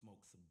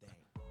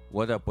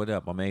What up, what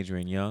up? I'm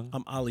Adrian Young.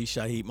 I'm Ali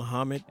Shaheed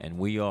Muhammad. And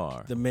we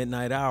are The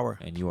Midnight Hour.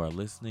 And you are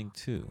listening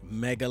to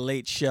Mega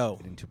Late Show.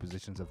 Into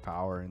positions of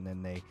power, and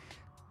then they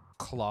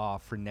claw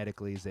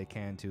frenetically as they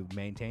can to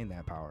maintain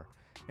that power.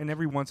 And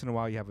every once in a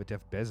while, you have a Jeff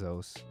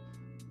Bezos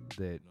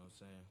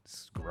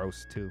that's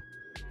gross, too.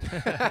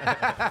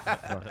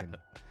 Fucking.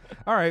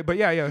 All right, but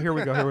yeah, here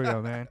we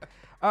go, man.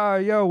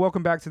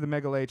 Welcome back to the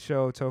Mega Late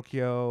Show,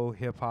 Tokyo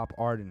Hip Hop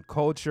Art and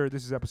Culture.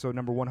 This is episode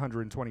number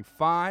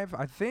 125,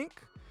 I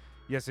think.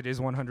 Yes, it is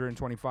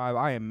 125.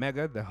 I am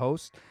Mega, the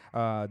host.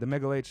 The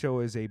Mega Late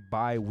Show is a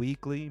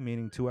bi-weekly,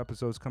 meaning 2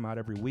 episodes come out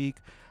every week.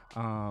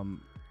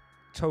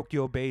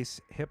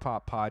 Tokyo-based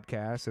hip-hop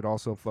podcast. It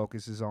also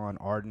focuses on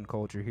art and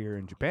culture here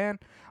in Japan.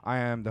 I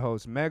am the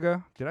host,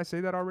 Mega. Did I say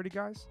that already,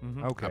 guys?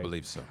 Mm-hmm. Okay. I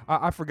believe so.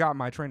 I forgot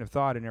my train of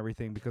thought and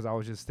everything because I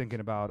was just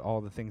thinking about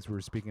all the things we were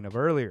speaking of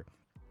earlier.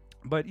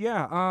 But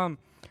yeah,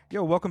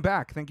 welcome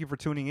back. Thank you for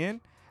tuning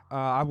in.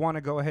 I want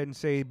to go ahead and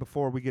say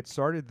before we get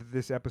started that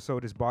this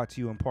episode is brought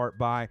to you in part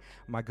by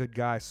my good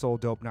guy, Soul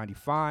Dope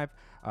 95.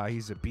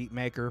 He's a beat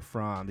maker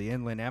from the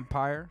Inland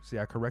Empire. See,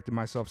 I corrected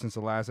myself since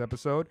the last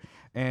episode.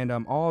 And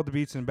all the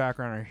beats in the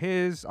background are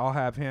his. I'll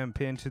have him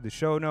pinned to the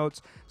show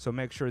notes. So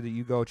make sure that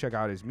you go check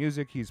out his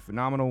music. He's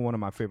phenomenal. One of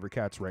my favorite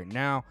cats right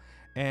now.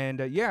 And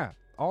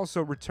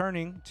also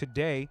returning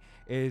today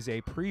is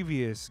a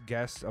previous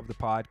guest of the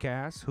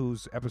podcast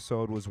whose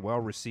episode was well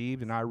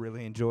received and I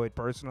really enjoyed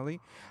personally.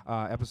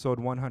 Episode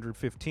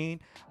 115.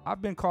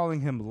 I've been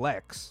calling him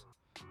Lex,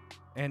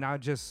 and I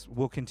just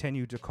will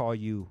continue to call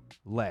you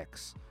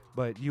Lex.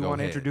 But you want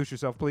to introduce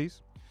yourself,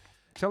 please?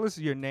 Tell us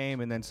your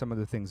name and then some of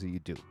the things that you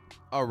do.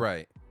 All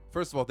right.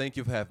 First of all, thank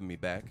you for having me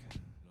back.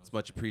 It's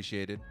much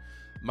appreciated.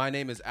 My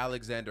name is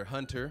Alexander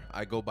Hunter.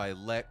 I go by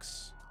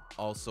Lex,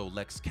 also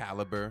Lex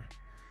Caliber.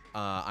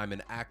 I'm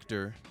an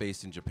actor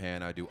based in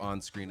Japan. I do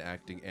on-screen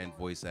acting and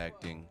voice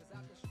acting,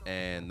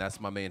 and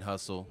that's my main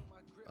hustle.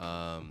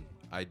 I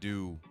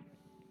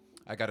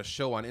got a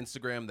show on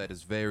Instagram that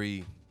is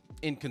very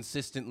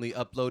inconsistently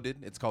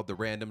uploaded. It's called The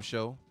Random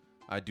Show.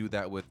 I do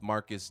that with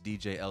Marcus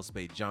DJ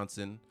Elspade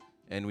Johnson,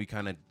 and we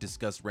kind of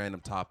discuss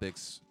random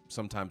topics,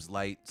 sometimes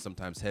light,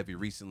 sometimes heavy.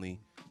 Recently,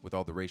 with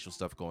all the racial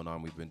stuff going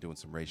on, we've been doing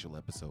some racial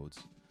episodes,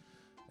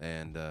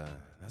 and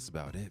that's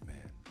about it,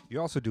 man. You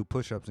also do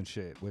push-ups and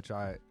shit, which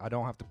I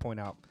don't have to point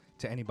out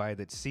to anybody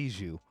that sees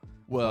you.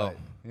 Well,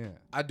 yeah,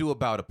 I do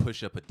about a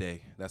push-up a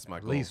day. That's my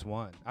goal. At least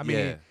one. I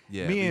mean,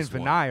 me and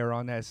Vinay are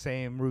on that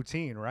same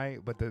routine,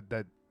 right? But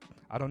that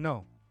I don't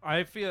know.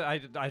 I feel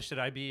should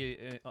I be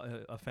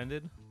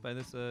offended by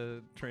this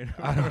trainer?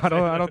 I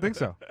don't think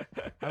so.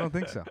 I don't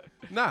think so.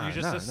 Nah, you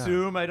just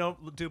assume I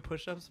don't do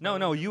push-ups?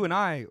 No. You and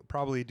I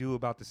probably do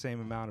about the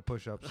same amount of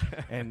push-ups,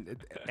 and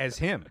as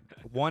him,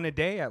 one a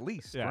day at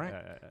least, right?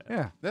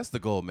 Yeah. That's the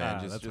goal,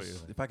 man. Just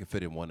if I can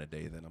fit in one a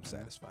day, then I'm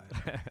satisfied.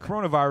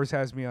 Coronavirus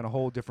has me on a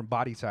whole different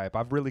body type.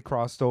 I've really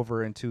crossed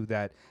over into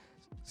that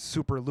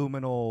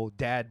superluminal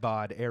dad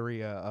bod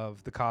area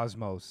of the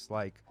cosmos.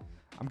 Like,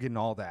 I'm getting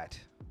all that.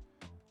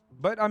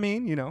 But, I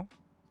mean,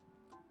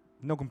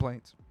 no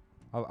complaints.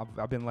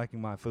 I've been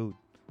liking my food.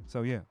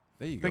 So, yeah.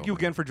 There you go. Thank you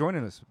again for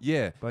joining us.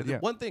 Yeah. But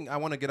one thing I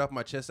want to get off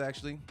my chest,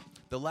 actually.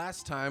 The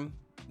last time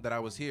that I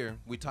was here,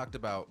 we talked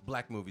about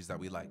black movies that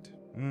we liked,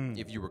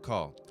 if you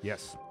recall.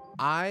 Yes.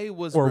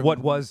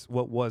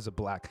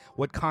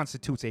 What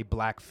constitutes a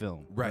black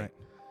film. Right.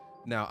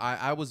 Now,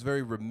 I was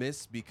very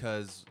remiss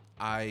because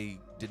I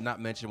did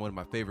not mention one of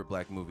my favorite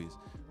black movies,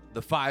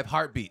 The Five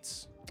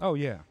Heartbeats. Oh,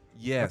 yeah.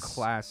 Yes. A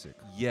classic.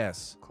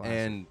 Yes. Classic.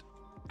 And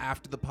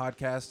after the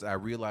podcast, I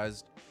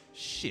realized,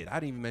 shit, I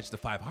didn't even mention The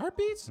Five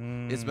Heartbeats.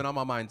 It's been on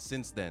my mind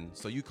since then.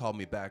 So you called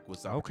me back with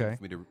something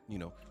for me to,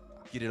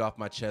 get it off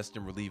my chest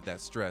and relieve that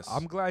stress.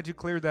 I'm glad you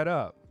cleared that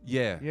up.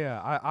 Yeah.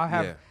 Yeah. I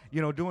have,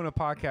 doing a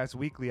podcast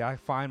weekly, I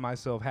find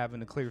myself having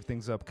to clear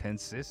things up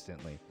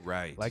consistently.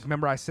 Right. Like,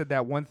 remember I said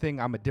that one thing,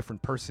 I'm a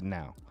different person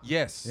now.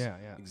 Yes. Yeah.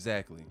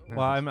 Exactly.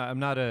 Well,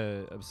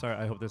 I'm sorry,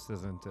 I hope this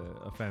doesn't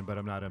offend, but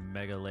I'm not a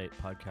Mega Late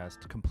podcast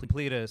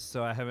completist,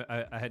 so I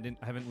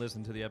haven't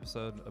listened to the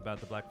episode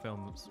about the black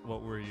films.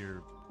 What were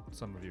a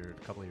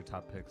couple of your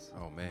top picks?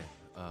 Oh, man.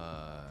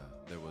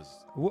 There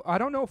was. Well, I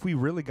don't know if we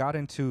really got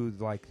into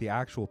like the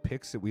actual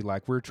picks that we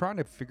like. We're trying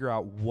to figure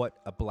out what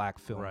a black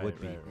film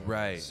would be.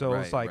 Right. So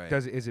it's like,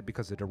 is it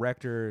because the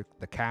director,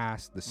 the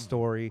cast, the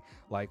story?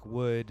 Like,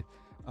 would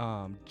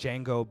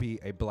Django be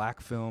a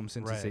black film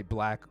since it's a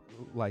black,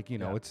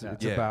 it's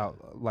about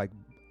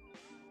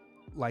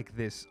like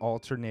this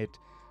alternate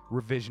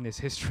revisionist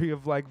history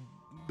of like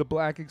the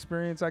black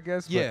experience, I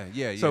guess.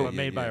 So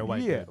made by a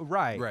white dude.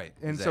 Right.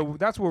 And so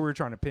that's what we're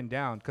trying to pin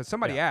down, because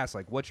somebody asked,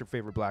 like, what's your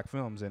favorite black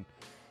films? And,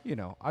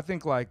 I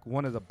think, like,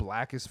 one of the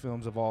blackest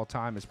films of all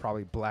time is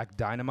probably Black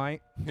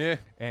Dynamite. Yeah.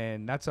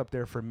 And that's up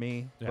there for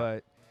me. Yeah.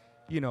 But,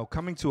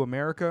 Coming to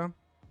America,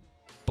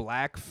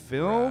 black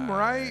film,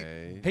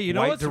 right? Hey, you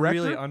know White what's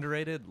director? really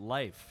underrated?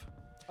 Life.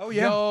 Oh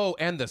yeah. Yo,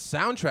 and the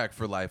soundtrack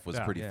for Life was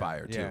Yeah, pretty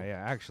fire too.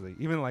 Yeah, actually,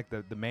 even like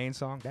the main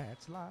song,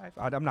 "That's Life."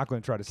 I'm not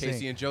going to try to Casey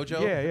sing. and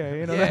JoJo. Yeah,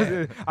 you know,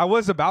 Yeah. I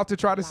was about to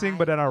try to sing,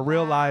 but then I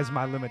realized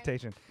my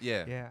limitation.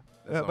 Yeah. Yeah,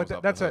 That song's but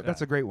off that's the a hook.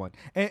 that's a great one.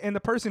 And the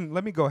person,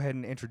 let me go ahead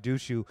and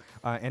introduce you,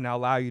 and I'll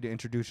allow you to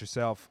introduce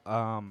yourself,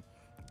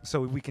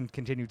 so we can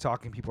continue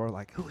talking. People are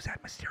like, "Who's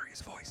that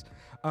mysterious voice?"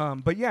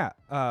 But yeah,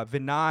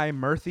 Vinay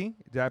Murthy.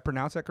 Did I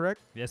pronounce that correct?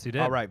 Yes, you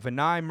did. All right,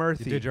 Vinay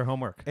Murthy. You did your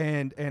homework.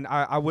 And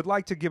I would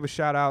like to give a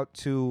shout out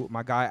to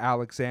my guy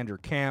Alexander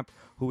Camp,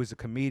 who is a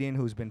comedian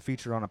who's been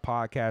featured on a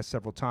podcast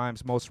several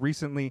times. Most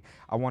recently,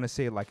 I want to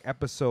say like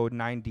episode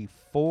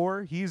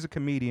 94. He's a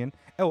comedian.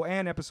 Oh,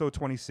 and episode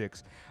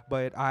 26.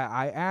 But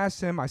I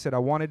asked him, I said I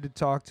wanted to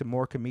talk to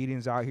more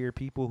comedians out here,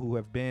 people who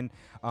have been,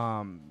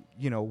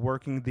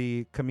 working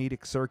the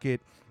comedic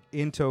circuit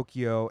in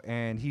Tokyo,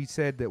 and he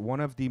said that one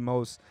of the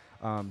most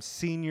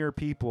senior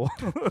people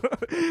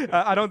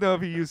I don't know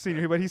if he used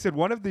senior, but he said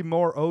one of the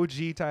more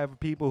OG type of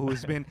people who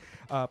has been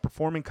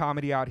performing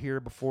comedy out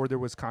here before there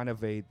was kind of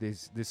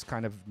this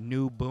kind of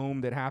new boom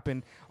that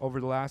happened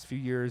over the last few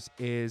years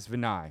is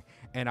Vinay.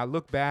 And I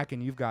look back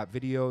and you've got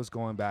videos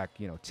going back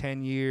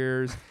 10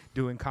 years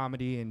doing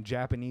comedy in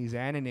Japanese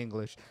and in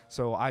English.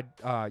 So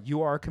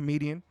you are a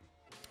comedian.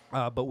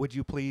 But would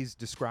you please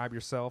describe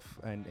yourself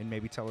and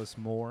maybe tell us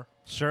more?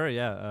 Sure,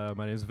 yeah.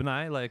 My name is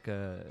Vinay,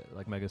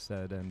 like Mega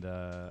said, and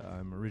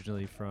I'm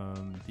originally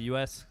from the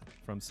U.S.,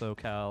 from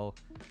SoCal,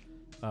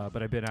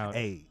 but I've been out.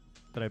 Hey.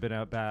 But I've been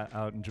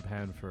out in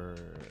Japan for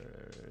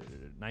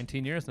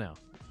 19 years now.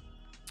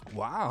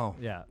 Wow.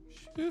 Yeah.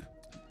 You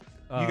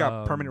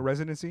got permanent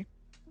residency?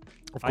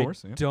 Of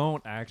course. I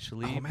don't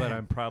actually, Oh, but man.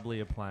 I'm probably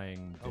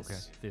applying Okay.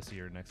 this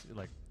year, next.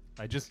 Like,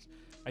 I just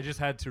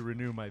had to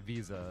renew my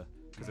visa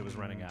because it was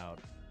running out.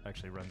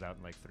 Actually, runs out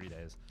in like 3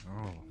 days.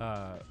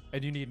 Oh.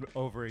 And you need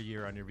over a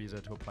year on your visa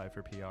to apply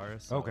for PR.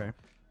 So Okay.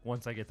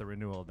 once I get the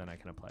renewal, then I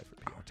can apply for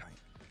PR. Oh, tight.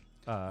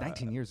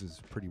 19 years is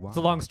pretty wild. It's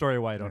a long story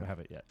why I don't Yeah. have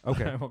it yet.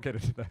 Okay. I won't get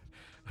into that.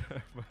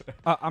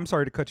 I'm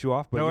sorry to cut you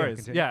off, but no yeah, worries.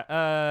 continue.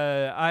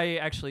 Yeah,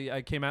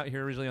 I came out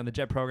here originally on the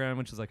JET program,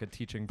 which is like a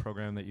teaching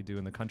program that you do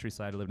in the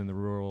countryside. I lived in the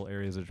rural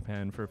areas of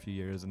Japan for a few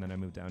years, and then I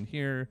moved down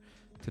here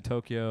to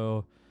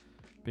Tokyo.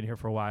 Been here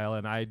for a while,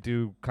 and I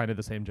do kind of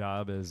the same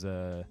job as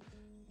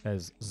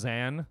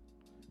Zan.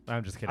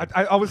 I'm just kidding.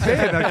 I was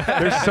saying that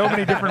there's so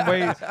many different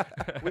ways.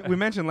 We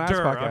mentioned last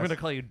Dur. podcast. I'm gonna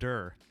call you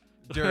Dur.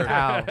 Dur.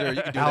 Al. Dur,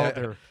 you can do Al that.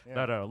 Dur.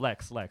 No,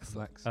 Lex. Lex.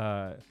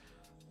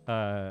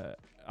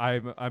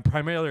 I'm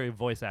primarily a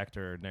voice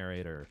actor,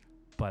 narrator,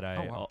 but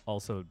I wow.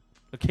 also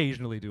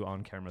occasionally do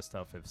on-camera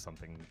stuff if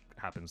something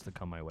happens to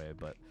come my way.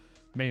 But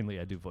mainly,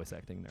 I do voice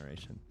acting,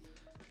 narration,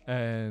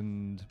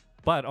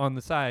 but on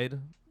the side,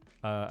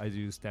 I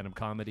do stand-up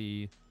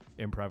comedy,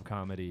 improv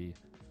comedy.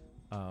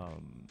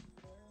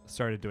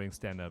 Started doing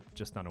stand-up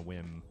just on a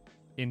whim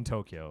in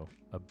Tokyo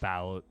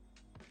about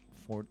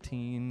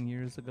 14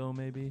 years ago,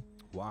 maybe.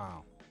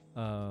 Wow.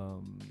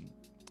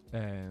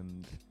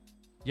 And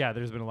yeah,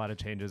 there's been a lot of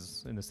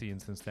changes in the scene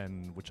since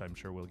then, which I'm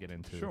sure we'll get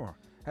into. Sure.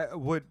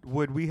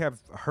 Would we have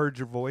heard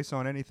your voice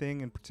on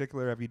anything in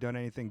particular? Have you done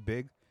anything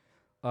big?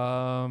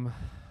 Let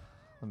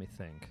me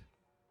think.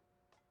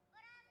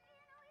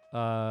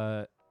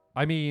 I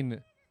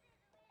mean,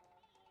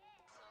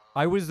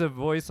 I was a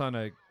voice on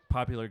a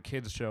popular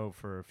kids show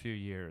for a few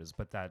years,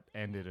 but that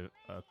ended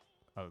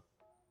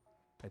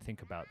I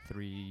think about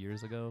 4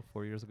 years ago.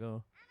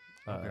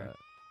 Okay.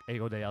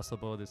 Eigo de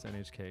Asobo, this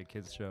NHK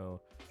kids show.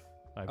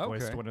 I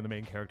voiced Okay. one of the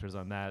main characters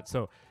on that.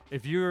 So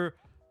if you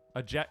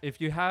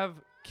have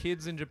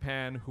kids in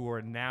Japan who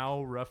are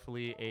now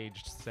roughly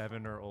aged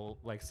 7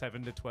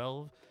 to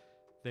 12,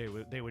 they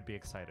would be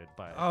excited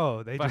by it.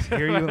 Oh, they just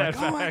hear you like,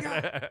 oh my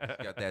God.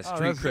 Got that Oh,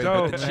 street that's cred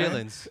dope, with the man.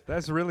 chillins.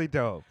 That's really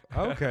dope.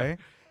 Okay.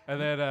 And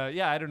then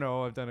I don't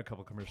know. I've done a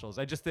couple commercials.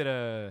 I just did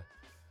I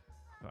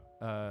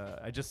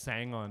just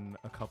sang on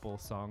a couple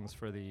songs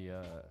for the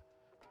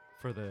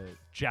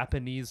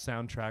Japanese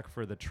soundtrack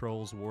for the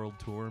Trolls World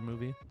Tour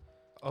movie.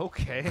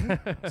 Okay.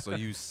 So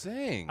you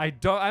sing.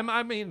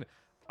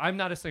 I'm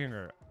not a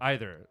singer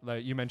either.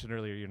 Like you mentioned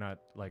earlier, you're not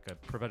like a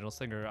professional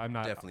singer. I'm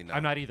not. Definitely not.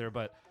 I'm not either.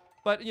 But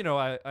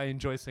I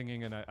enjoy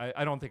singing, and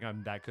I don't think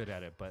I'm that good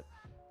at it.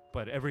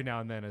 But every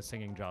now and then a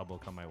singing job will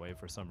come my way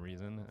for some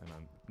reason, and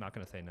I'm not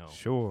gonna say no.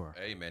 Sure.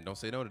 Hey man, don't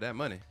say no to that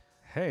money.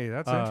 Hey,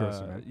 that's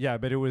interesting, man. Yeah,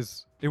 but it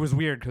was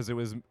weird because it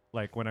was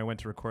like when I went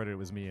to record it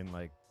was me and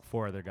like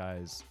 4 other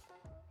guys,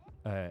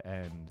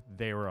 and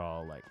they were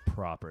all like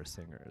proper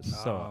singers.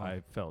 So Oh.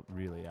 I felt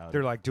really out.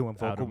 They're like doing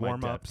out vocal of my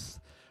warm-ups. depths.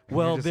 And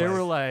Well, you're just they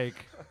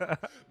like-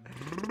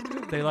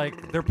 were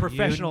like they're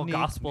professional need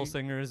gospel me.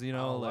 singers, you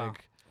know, Oh, wow.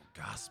 like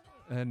Gospel.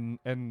 and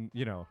I'm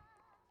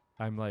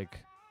like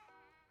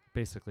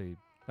basically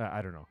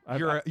I don't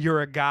know.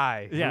 You're a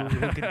guy. Yeah.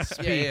 Who can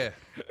speak. Yeah,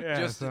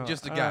 Yeah,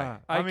 just a guy.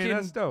 I mean, can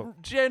that's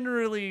dope.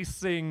 generally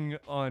sing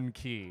on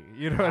key.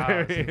 You know what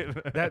I mean?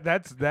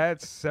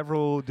 That's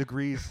several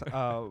degrees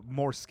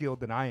more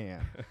skilled than I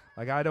am.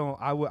 Like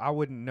I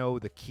wouldn't know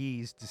the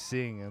keys to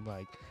sing, and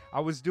like I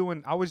was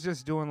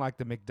just doing like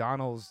the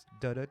McDonald's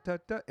da da da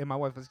da, and my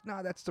wife was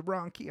nah, that's the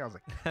wrong key. I was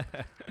like,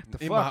 what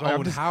the In fuck? my Like,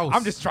 own house.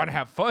 I'm just trying to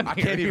have fun. I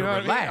here, can't you even know what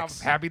I mean?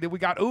 relax. I'm happy that we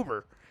got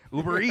Uber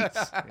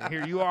Eats. And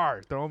here you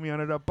are, throwing me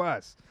under the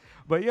bus.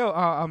 But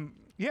yeah,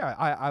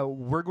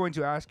 we're going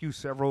to ask you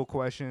several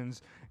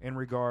questions in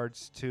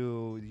regards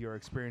to your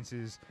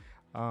experiences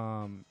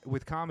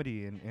with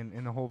comedy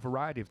and a whole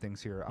variety of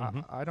things here.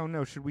 I don't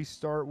know. Should we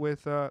start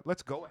with?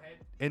 Let's go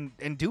ahead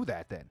and do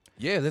that then.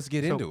 Yeah, let's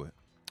get into it.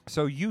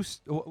 So you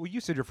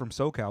said you're from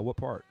SoCal. What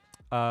part?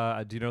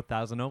 Do you know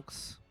Thousand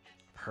Oaks?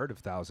 Heard of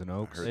Thousand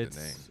Oaks? Heard the It's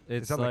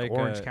name. Is that like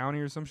Orange County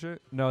or some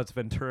shit? No, it's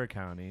Ventura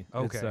County.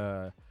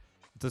 Okay.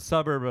 It's a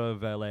suburb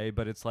of LA,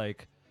 but it's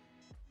like,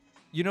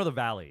 you know, the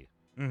Valley.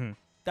 Mm-hmm.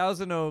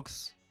 Thousand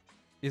Oaks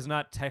is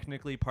not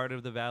technically part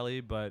of the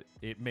Valley, but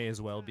it may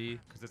as well be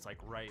because it's like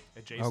right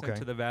adjacent Okay.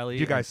 to the Valley. Do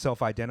you and guys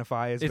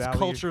self-identify as It's Valley?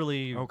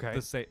 culturally Okay.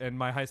 the same. And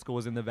my high school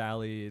was in the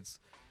Valley.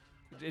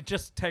 It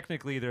just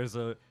technically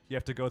you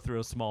have to go through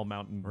a small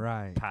mountain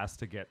Right. pass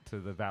to get to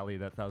the valley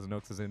that Thousand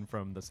Oaks is in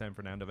from the San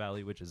Fernando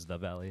Valley, which is the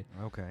Valley.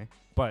 Okay.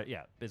 But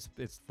yeah, it's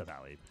the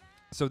Valley.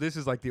 So this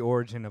is like the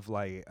origin of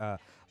like the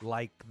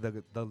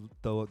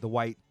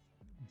white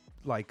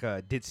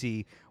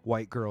ditzy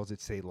white girls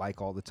that say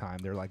like all the time.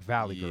 They're like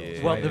Valley girls.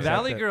 Yeah. Well, right? the Is that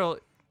Valley Girl is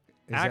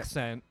that-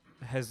 accent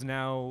has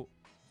now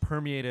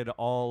permeated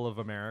all of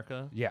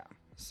America. Yeah.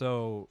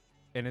 So,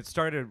 and it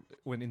started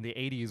in the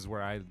 80s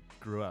where I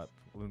grew up,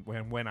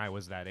 when I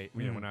was that age,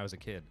 when I was a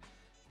kid.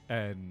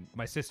 And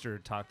my sister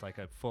talked like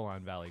a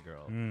full-on Valley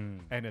Girl. Mm.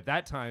 And at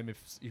that time,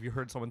 if you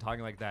heard someone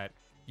talking like that,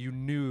 you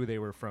knew they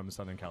were from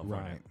Southern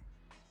California. Right.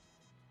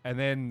 And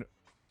then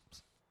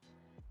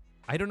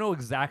I don't know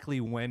exactly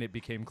when it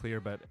became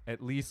clear, but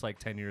at least like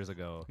 10 years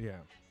ago, Yeah.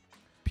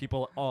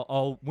 people,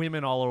 all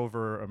women all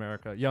over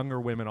America, younger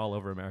women all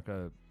over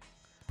America,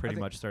 pretty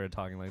think- much started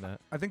talking like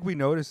that. I think we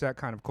noticed that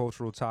kind of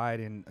cultural tide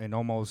in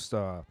almost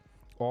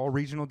all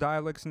regional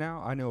dialects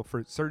now. I know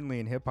for certainly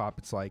in hip hop,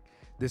 it's like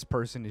this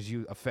person is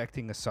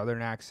affecting a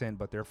Southern accent,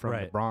 but they're from the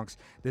Right. Bronx.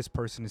 This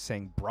person is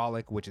saying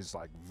brolic, which is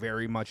like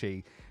very much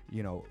a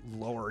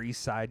Lower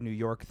East Side New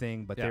York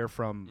thing, but Yeah. they're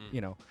from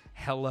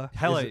hella.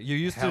 Hella, Is it you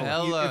used to.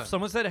 Hella. If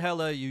someone said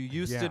hella, you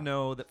used Yeah. to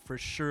know that for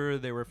sure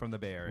they were from the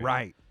Bay Area.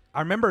 Right. I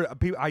remember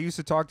I used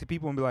to talk to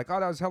people and be like, "Oh,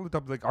 that was hella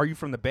tough." Like, "Are you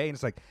from the Bay?" And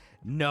it's like,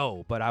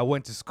 "No, but I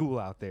went to school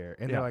out there."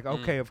 And Yeah. they're like,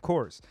 "Okay, of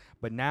course."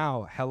 But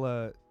now,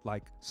 hella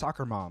like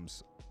soccer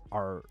moms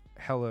are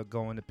hella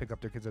going to pick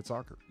up their kids at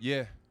soccer.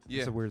 Yeah, yeah.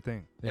 It's a weird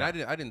thing. And I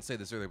didn't say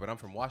this earlier, but I'm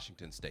from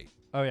Washington State,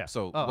 Oh yeah.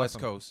 so Oh, West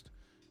awesome. Coast,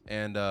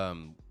 and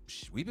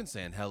we've been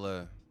saying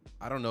hella.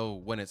 I don't know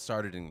when it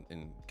started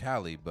in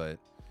Cali, but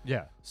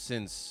Yeah.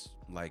 since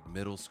like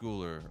middle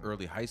school or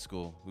early high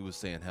school, we was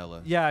saying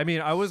hella. Yeah. I mean,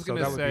 I was So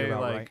gonna that would be say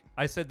about like right.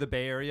 I said the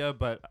Bay Area,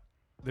 but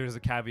there's a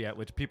caveat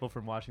which people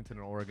from Washington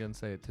and Oregon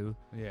say it too.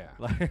 Yeah.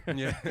 Like,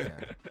 Yeah.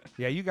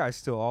 Yeah, you guys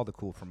steal all the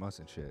cool from us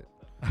and shit.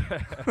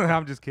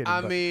 I'm just kidding. I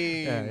but-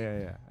 mean,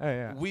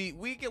 yeah.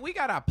 we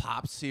got our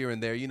pops here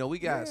and there. You know, we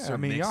got Yeah, Sir I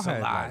mean, y'all Mix a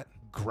had lot. like,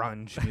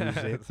 grunge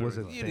music was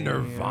a Yeah, thing.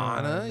 Nirvana,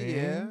 you know what I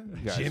yeah. mean?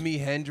 You guys- Jimi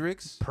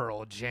Hendrix.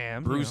 Pearl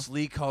Jam. Bruce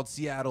Lee called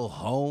Seattle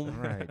home.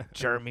 Right.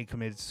 Jeremy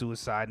committed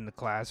suicide in the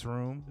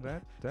classroom.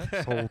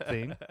 That's whole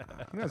thing.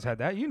 You guys had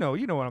that. You know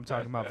what I'm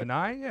talking about,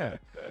 Vinay. Yeah.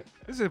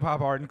 This is hip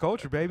hop art and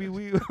culture, baby.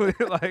 We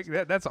like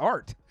that. That's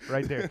art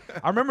right there.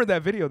 I remember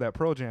that video, that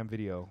Pearl Jam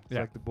video. It's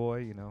Yeah. like the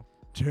boy,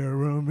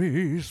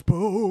 Jeremy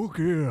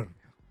spoken.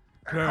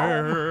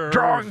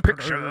 drawing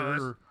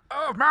pictures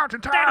of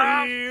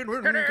mountaintop. You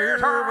don't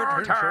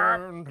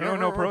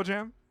know Pearl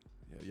Jam?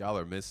 Yeah, y'all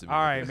are missing me.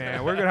 All right,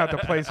 man. We're gonna have to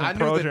play some I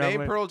Pearl knew the Jam. name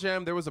later. Pearl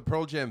Jam. There was a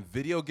Pearl Jam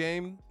video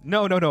game.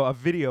 No, a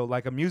video,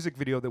 like a music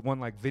video that won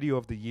like video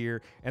of the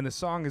year, and the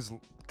song is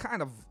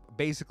kind of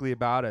basically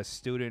about a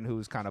student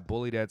who's kind of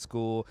bullied at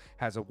school,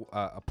 has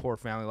a poor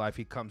family life.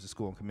 He comes to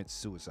school and commits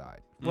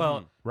suicide.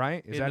 Well,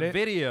 Right? Is in that the it?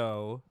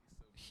 video,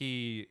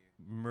 he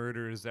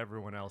murders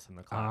everyone else in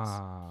the class.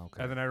 Ah,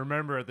 okay. And then I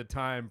remember at the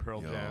time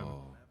Pearl Jam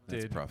Yo,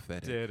 that's did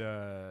prophetic.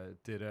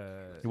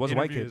 He was a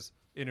white kid.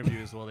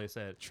 interviews. Well, they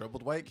said,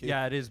 Troubled white kid.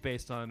 yeah, it is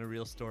based on a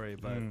real story,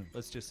 but Mm.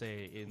 let's just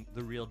say in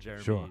the real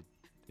Jeremy, Sure.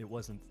 it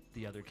wasn't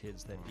the other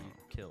kids that he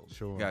killed.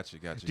 Sure. Gotcha.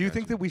 Do you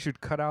think that we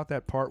should cut out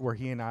that part where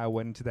he and I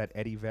went into that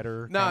Eddie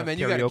Vedder Nah, kind man, of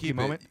you gotta karaoke keep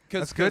moment? it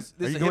because That's good.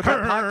 this Are is you a good hip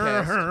with hop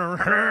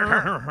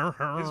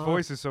podcast. His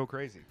voice is so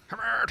crazy.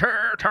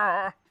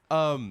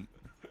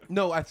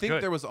 No, I think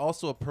good. there was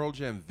also a Pearl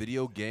Jam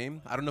video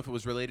game. I don't know if it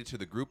was related to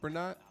the group or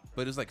not,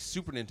 but it was like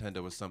Super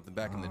Nintendo or something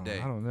back in the day.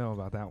 I don't know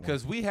about that one.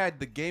 Because we had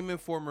the Game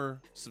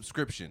Informer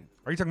subscription.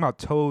 Are you talking about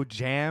Toe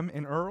Jam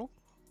and Earl?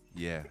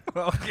 Yeah.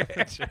 Okay.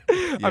 I Yeah,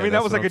 mean, that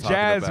that's was what like a I'm talking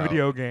jazz about.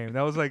 video game.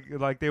 That was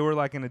like they were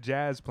like in a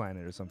jazz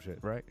planet or some shit,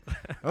 right?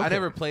 I Okay.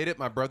 never played it.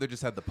 My brother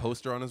just had the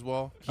poster on his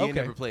wall. He ain't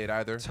Okay. never played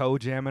either. Toe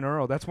Jam and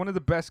Earl. That's one of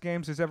the best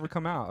games that's ever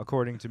come out,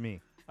 according to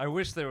me. I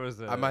wish there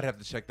was a I might have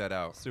to check that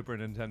out. Super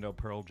Nintendo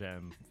Pearl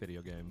Jam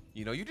video game.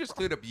 You know, you just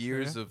cleared up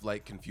years of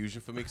like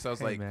confusion for me because I was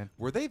Hey, like, man.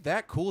 were they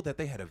that cool that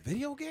they had a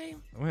video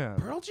game? Oh, yeah.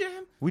 Pearl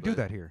Jam? We do But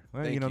that here.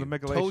 Well, thank you know, the you.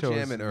 Mega Toe Late Show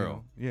Jam is, and you Earl.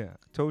 know, yeah,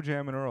 Toe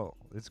Jam and Earl.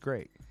 It's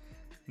great.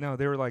 No,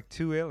 they were like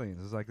two aliens.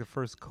 It was like the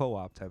first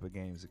co-op type of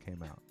games that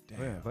came out. Yeah,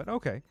 Damn. but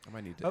okay. I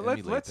might need to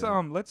Let's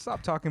let's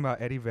stop talking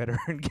about Eddie Vedder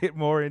and get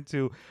more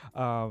into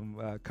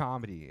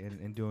comedy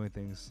and doing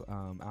things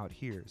out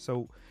here.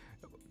 So,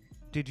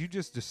 did you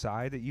just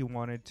decide that you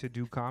wanted to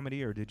do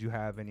comedy, or did you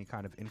have any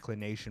kind of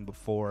inclination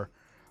before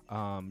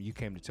you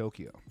came to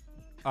Tokyo?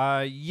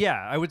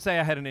 Yeah, I would say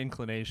I had an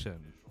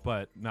inclination,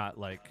 but not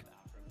like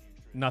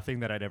nothing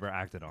that I'd ever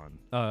acted on.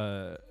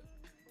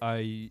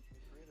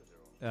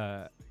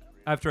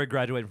 After I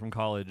graduated from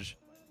college,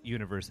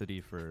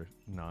 university for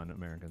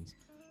non-Americans,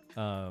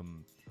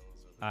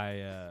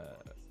 I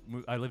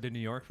lived in New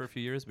York for a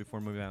few years before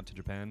moving out to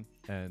Japan,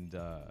 and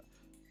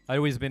I'd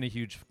always been a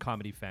huge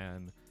comedy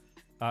fan.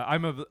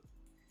 I'm a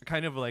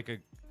kind of like a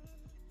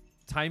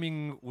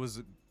timing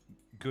was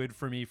good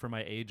for me for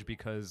my age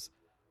because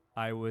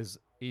I was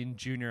in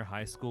junior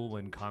high school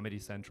when Comedy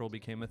Central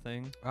became a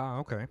thing. Ah,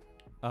 okay.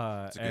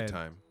 It's a good and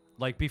time.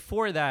 Like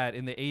before that,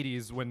 in the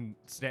 '80s, when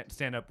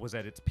stand-up was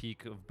at its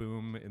peak of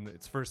boom, in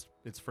its first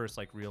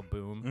like real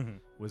boom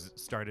was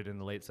started in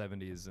the late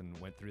 '70s and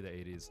went through the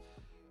 '80s.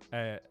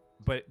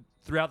 But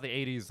throughout the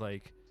 '80s,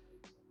 like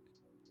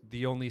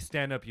the only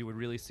stand-up you would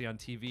really see on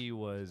TV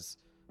was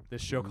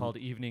this show called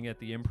Evening at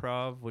the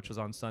Improv, which was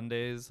on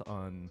Sundays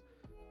on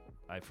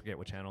I forget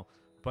what channel,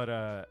 but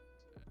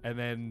and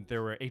then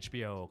there were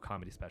HBO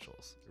comedy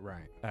specials,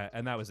 Right.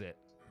 and that was it.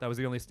 That was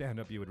the only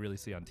stand-up you would really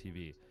see on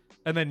TV.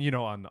 And then, you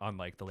know, on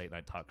like the late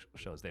night talk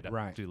shows, they'd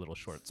Right. do little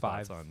short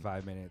spots on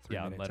 5 minute, 3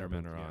 on minute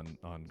Letterman type or of-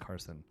 on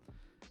Carson.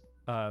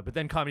 But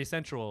then Comedy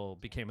Central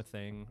became a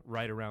thing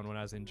right around when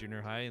I was in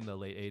junior high in the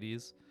late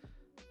 '80s,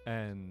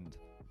 and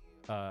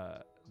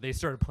they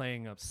started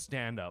playing up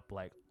stand-up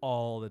like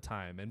all the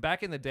time. And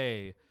back in the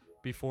day,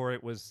 before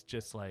it was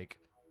just like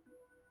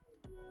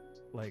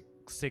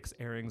 6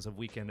 airings of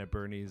Weekend at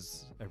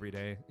Bernie's every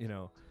day, you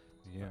know.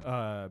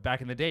 Yeah.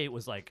 Back in the day, it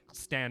was like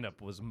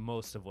stand-up was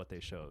most of what they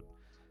showed,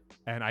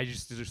 and I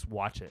used to just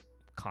watch it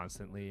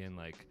constantly and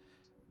like,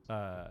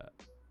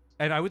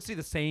 and I would see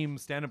the same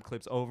stand-up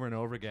clips over and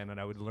over again, and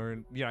I would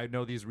learn. You know, I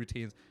know these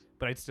routines,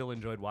 but I still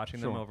enjoyed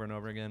watching them Sure. over and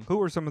over again. Who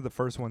were some of the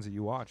first ones that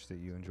you watched that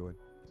you enjoyed?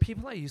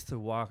 People I used to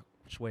watch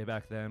way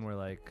back then were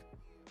like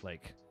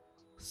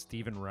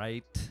Stephen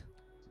Wright,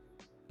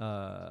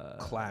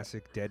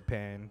 Classic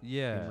deadpan.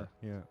 yeah, humor.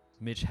 Yeah.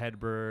 Mitch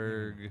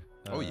Hedberg.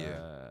 Oh,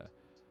 yeah.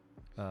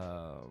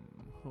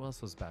 Who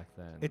else was back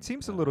then? It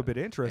seems a little bit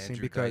interesting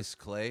Andrew because Dice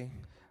Clay.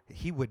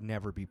 he would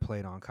never be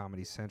played on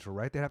Comedy Central,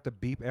 right? They'd have to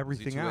beep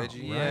everything too out.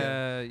 edgy? right?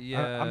 Yeah,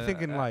 yeah. I'm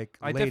thinking like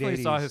I late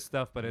definitely saw 80s. his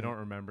stuff, but I Yeah. don't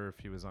remember if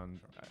he was on.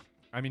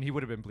 I mean, he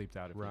would have been bleeped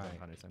out if he was on Right.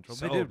 Comedy Central.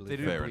 Totally They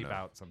did fair bleep enough.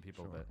 out some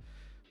people, Sure. but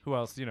who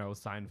else? You know,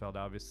 Seinfeld,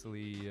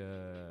 obviously.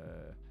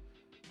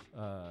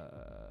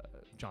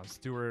 Jon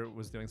Stewart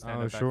was doing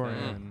stand-up sure, back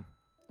yeah. then.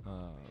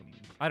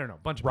 I don't know,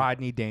 bunch of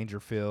Rodney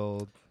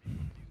Dangerfield.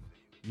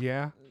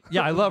 Yeah. people.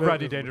 Yeah, I love But-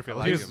 Rodney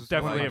Dangerfield. I he like was him.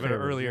 definitely One of of my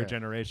an earlier favorites, yeah.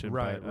 generation.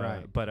 Right, but,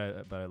 right.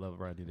 But I love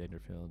Rodney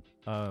Dangerfield.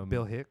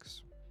 Bill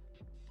Hicks.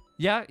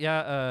 Yeah.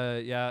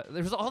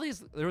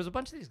 There was a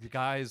bunch of these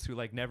guys who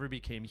like never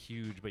became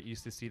huge, but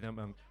used to see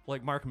them.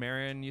 Like Mark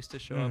Maron used to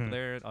show Mhm. up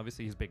there.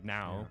 Obviously, he's big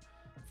now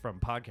from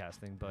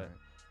podcasting, but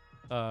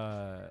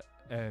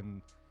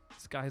and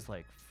this guy's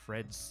like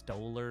Fred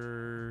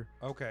Stoller.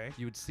 Okay.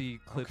 You would see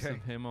clips Okay.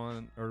 of him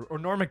on, or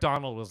Norm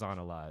Macdonald was on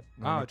a lot.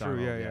 Norm Oh, true,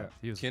 Macdonald, yeah.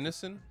 He was,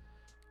 Kinnison?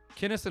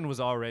 Kinnison was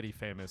already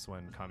famous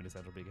when Comedy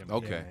Central became. a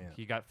Okay. thing. Yeah.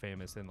 He got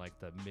famous in like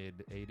the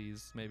mid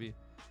 '80s, maybe.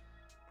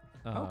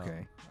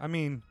 Okay. I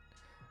mean,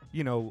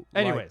 you know.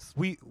 like, Anyways.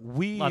 we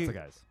Lots of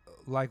guys.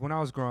 like when I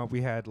was growing up,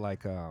 we had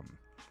like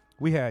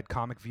we had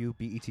Comic View.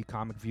 BET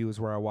Comic View is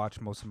where I watched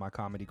most of my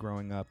comedy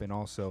growing up, and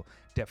also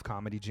Def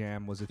Comedy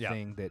Jam was a Yeah.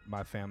 thing that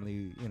my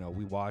family, you know,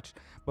 we watched.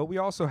 But we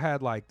also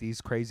had like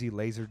these crazy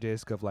laser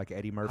disc of like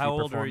Eddie Murphy How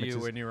old were performances.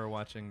 you when you were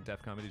watching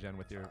Def Comedy Jam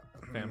with your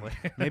family?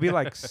 Maybe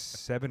like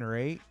 7 or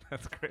 8.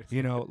 That's crazy.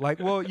 You know, like,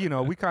 well, you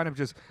know, we kind of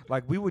just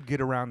like we would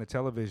get around the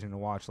television and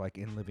watch like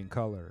In Living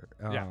Color.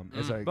 Yeah.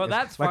 As like, But as-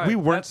 that's like fine. we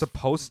weren't That's-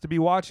 supposed to be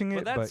watching it,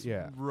 But but, that's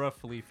yeah.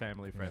 roughly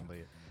family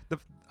friendly.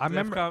 I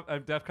remember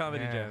Def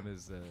Comedy Yeah. Jam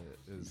is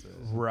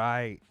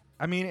right.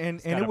 I mean, and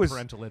it's got it a was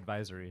parental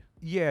advisory.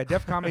 Yeah,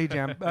 Def Comedy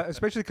Jam,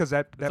 especially because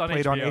that on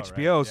played on HBO, right?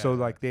 HBO, so Yeah.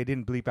 like they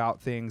didn't bleep out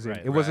things, and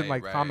Right. it wasn't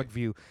Right, like Comic right.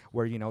 View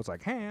where it's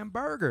like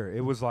hamburger.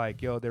 It was like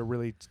they're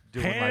really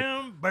doing like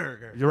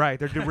Hamburger. you're right,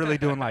 they're really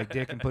doing like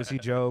dick and pussy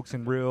jokes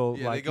and real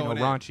Yeah, they like going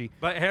in. raunchy.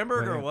 But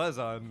Hamburger Right. was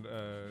on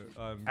Def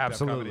Comedy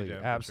Absolutely, Jam, for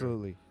sure.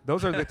 absolutely.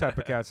 Those are the type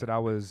of cats that I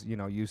was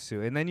used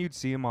to, and then you'd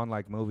see them on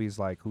like movies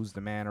like Who's the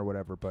Man or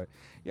whatever. But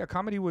yeah,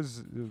 comedy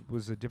was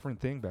a different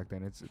thing back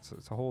then. It's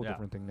a whole Yeah.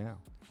 different thing now.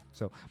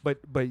 So, but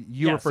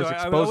you were first so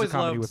I've exposed to always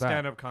comedy loved with that.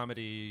 stand-up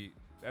comedy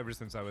ever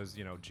since I was,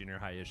 junior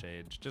high-ish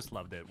age. Just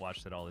loved it,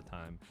 watched it all the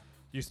time.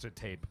 Used to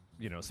tape,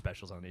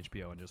 specials on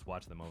HBO and just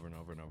watch them over and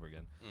over and over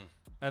again.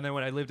 And then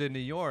when I lived in New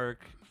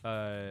York,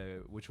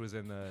 which was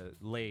in the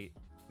late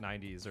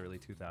 90s, early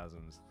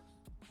 2000s,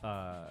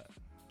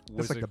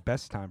 That's like the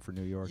best time for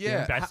New York.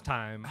 Yeah. best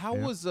time. How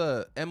Yeah. was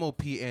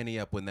MOP Annie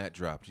Up when that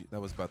dropped? That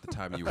was about the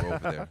time you were over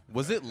there.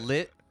 Was it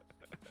lit?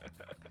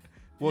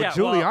 Well, Yeah,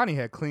 well- Giuliani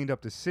had cleaned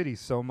up the city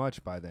so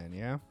much by then.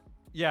 Yeah.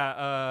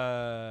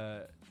 Yeah,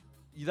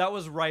 that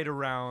was right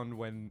around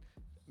when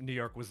New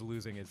York was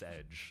losing its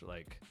edge.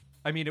 Like,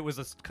 I mean, it was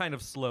a kind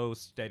of slow,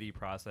 steady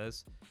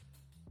process,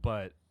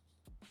 but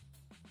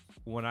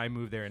when I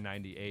moved there in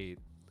 '98,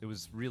 it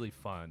was really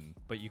fun.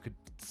 But you could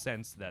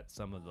sense that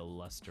some of the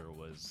luster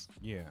was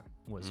Yeah.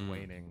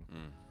 waning.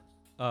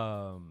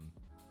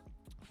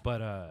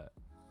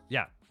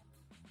 Yeah,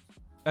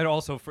 and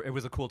also it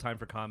was a cool time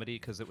for comedy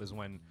because it was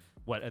when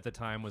what at the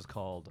time was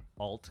called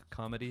alt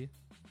comedy,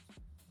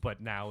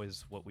 but now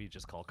is what we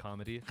just call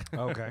comedy.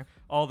 Okay.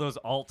 All those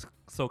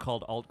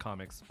so-called alt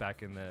comics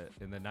back in the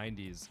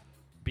 '90s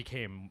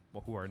became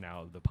who are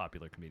now the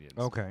popular comedians.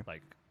 Okay.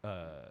 Like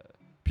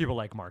people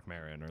like Mark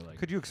Maron or like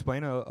Could you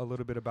explain a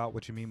little bit about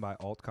what you mean by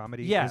alt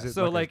comedy? Yeah, Is it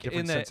so, like, like, a different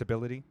in the-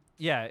 sensibility?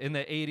 Yeah, in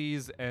the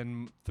 80s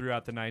and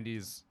throughout the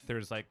 90s,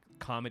 there's like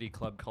comedy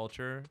club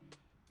culture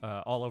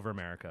all over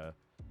America,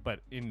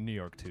 but in New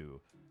York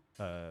too.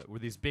 Were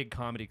these big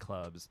comedy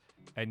clubs,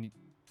 and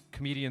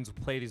comedians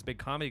play these big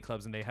comedy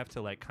clubs, and they have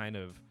to like kind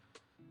of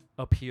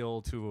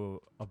appeal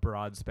to a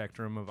broad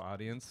spectrum of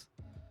audience.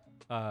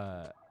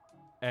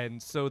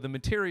 And so the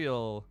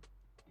material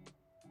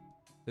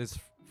is,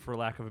 for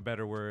lack of a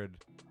better word,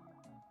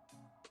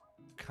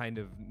 kind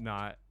of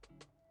not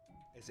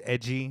It's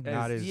edgy,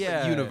 not as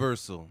yeah.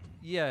 Universal.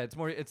 Yeah, it's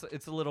more. It's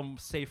a little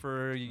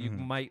safer. You Mhm.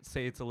 might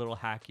say it's a little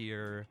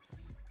hackier.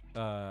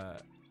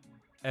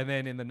 And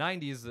then in the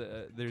 '90s,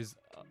 there's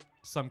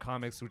some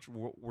comics which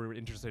were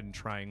interested in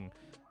trying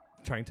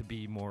to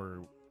be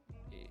more,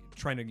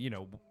 trying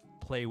to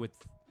play with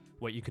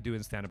what you could do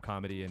in stand-up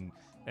comedy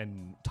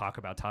and talk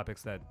about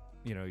topics that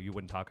you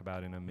wouldn't talk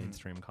about in a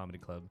mainstream comedy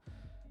club.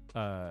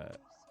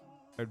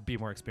 Or be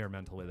more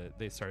experimental with it.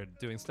 They started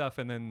doing stuff,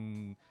 and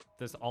then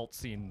this alt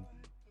scene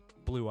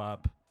blew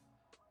up,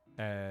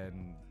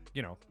 and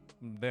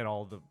then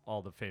all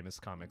the famous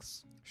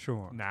comics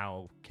sure.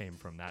 now came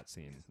from that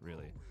scene,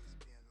 really.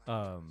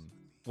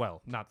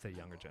 Well, not the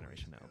younger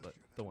generation now, but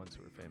the ones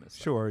who were famous.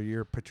 Sure,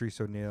 you're Patrice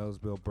O'Neill's,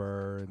 Bill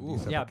Burr, and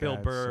these type Yeah, of Bill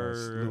cats,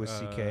 Burr, Louis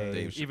C.K.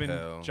 Dave even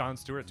Chappelle. Jon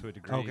Stewart to a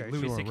degree. Okay,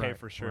 Louis sure, C.K. right,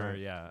 for sure. right.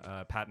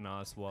 Yeah, Patton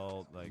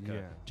Oswalt, like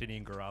Yeah.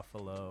 Janine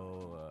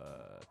Garofalo,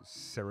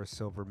 Sarah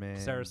Silverman.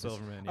 Sarah just-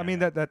 Silverman. I yeah,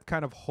 mean yeah. that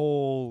kind of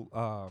whole.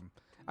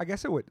 I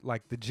guess it would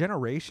like the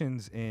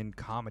generations in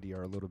comedy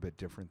are a little bit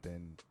different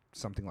than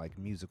something like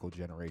musical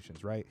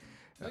generations, right?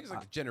 I think it's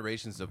like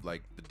generations of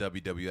like the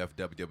WWF,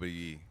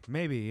 WWE.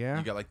 Maybe, yeah.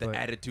 You got like the but-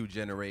 Attitude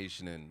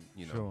Generation and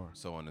Sure.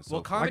 so on and so Well,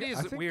 forth. comedy I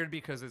is think- weird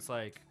because it's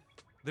like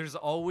there's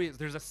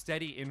a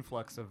steady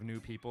influx of new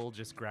people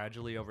just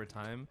gradually over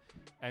time,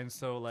 and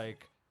so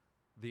like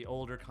the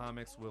older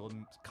comics will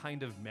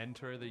kind of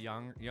mentor the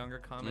younger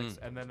comics,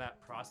 and then that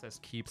process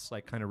keeps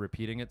like kind of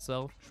repeating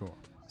itself. Sure.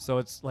 So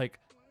it's like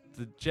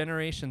the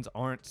generations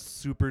aren't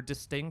super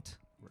distinct;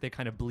 they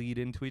kind of bleed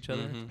into each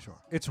other. Mhm. Sure.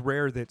 It's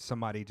rare that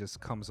somebody just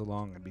comes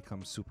along and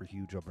becomes super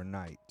huge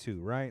overnight,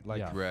 too, right? Like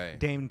Yeah. Right.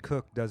 Dane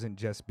Cook doesn't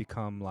just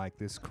become like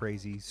this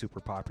crazy, super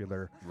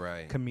popular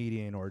Right.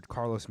 comedian, or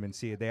Carlos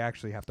Mencia. They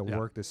actually have to Yeah.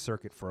 work this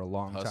circuit for a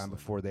long time Hustling,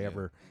 before they yeah.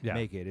 ever Yeah.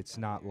 make it. It's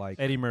not like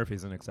Eddie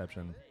Murphy's an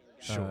exception.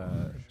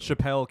 Sure.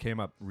 Chappelle came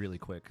up really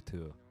quick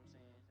too.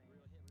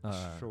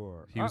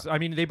 Sure. He was. I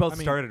mean, they both I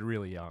mean- started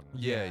really young.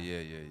 Yeah, Yeah.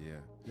 yeah.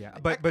 Yeah,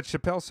 but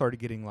Chappelle started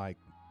getting like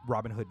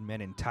Robin Hood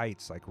Men in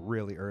Tights like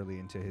really early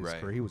into his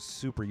Right. career. He was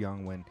super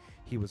young when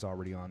he was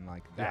already on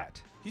like Yeah.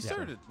 that. He Yeah.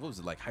 started, what was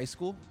it, like high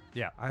school?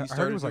 Yeah. I He heard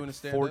started he was doing like a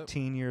stand-up?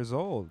 14 years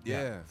old.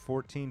 Yeah.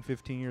 14,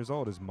 15 years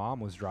old. His mom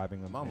was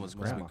driving him. Mom and must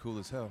his have been grandma. cool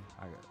as hell.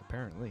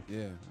 Apparently.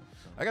 Yeah.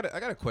 I got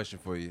a question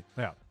for you.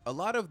 Yeah. A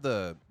lot of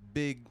the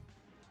big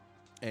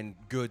and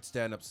good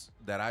stand-ups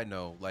that I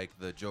know, like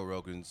the Joe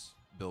Rogans,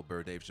 Bill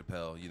Burr, Dave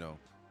Chappelle,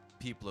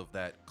 people of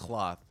that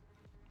cloth,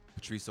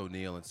 Patrice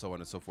O'Neill, and so on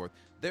and so forth,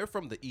 they're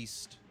from the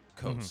East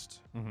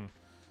Coast. Mm-hmm.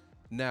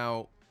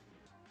 Now,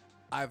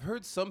 I've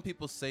heard some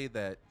people say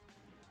that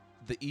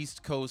the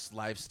East Coast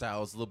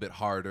lifestyle is a little bit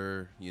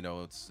harder.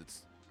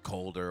 It's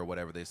colder or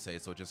whatever they say,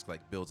 so it just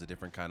like builds a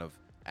different kind of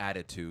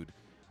attitude,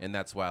 and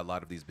that's why a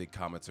lot of these big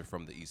comics are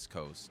from the East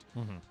Coast.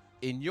 Mm-hmm.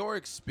 in your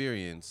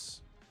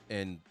experience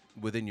and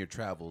within your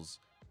travels,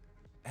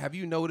 have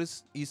you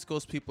noticed East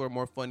Coast people are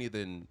more funny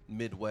than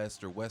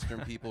Midwest or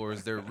Western people, or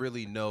is there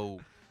really no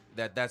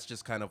that's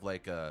just kind of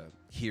like a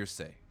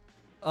hearsay?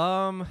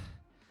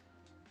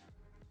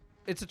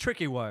 It's a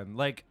tricky one.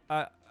 Like,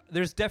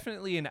 there's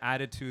definitely an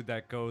attitude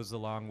that goes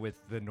along with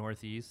the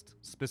Northeast,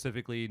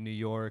 specifically New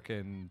York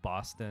and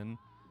Boston,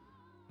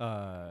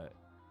 and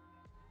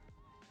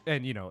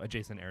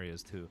adjacent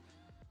areas too.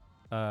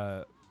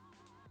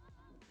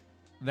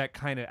 That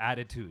kind of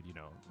attitude,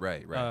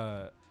 Right.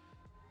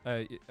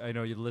 I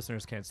know your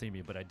listeners can't see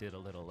me, but I did a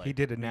little like he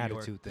did an New York-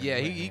 attitude thing. Yeah,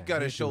 he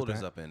got his He did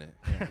shoulders that. up in it.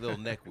 Little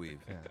neck weave.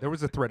 Yeah. There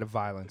was a threat of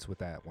violence with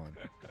that one.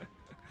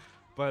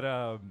 But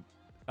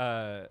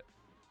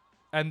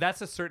and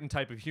that's a certain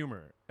type of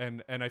humor,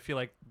 and I feel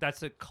like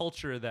that's a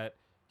culture that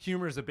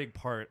humor is a big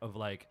part of,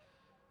 like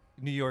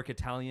New York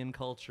Italian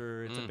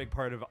culture. It's a big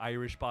part of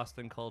Irish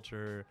Boston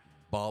culture.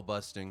 Ball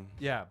busting.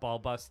 Yeah, ball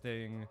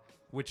busting,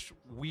 which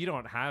we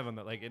don't have in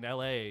in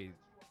LA.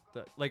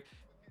 Like,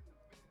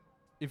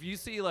 if you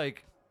see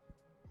like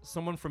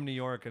someone from New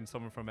York and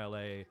someone from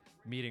LA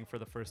meeting for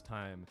the first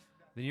time,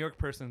 the New York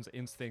person's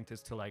instinct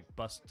is to like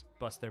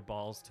bust their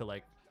balls to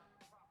like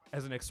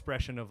as an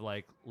expression of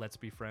like, let's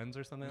be friends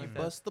or something You like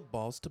that. bust the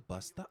balls to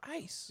bust the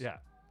ice. Yeah.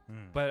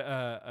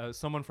 But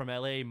someone from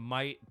LA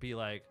might be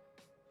like,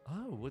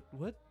 oh,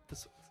 what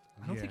this?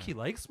 I don't think Yeah. he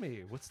likes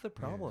me. What's the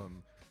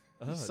problem?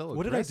 He's so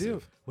what did I do?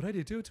 aggressive. What did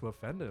I do to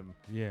offend him?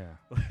 Yeah.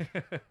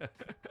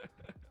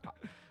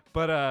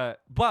 But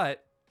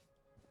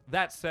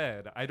that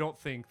said, I don't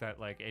think that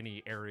like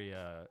any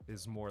area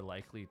is more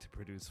likely to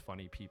produce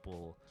funny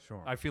people.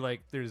 Sure. I feel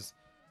like there's,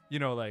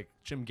 like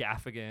Jim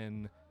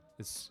Gaffigan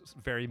is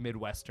very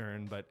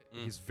Midwestern, but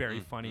he's very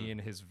funny in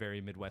his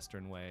very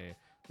Midwestern way.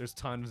 There's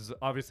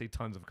obviously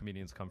tons of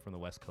comedians come from the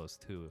West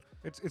Coast too.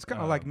 It's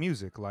kind of like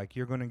music. Like,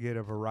 you're going to get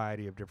a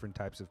variety of different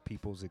types of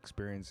people's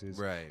experiences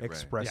Right.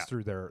 expressed Yeah.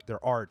 through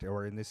their art,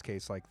 or in this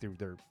case, like through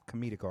their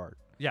comedic art.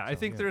 Yeah, I So,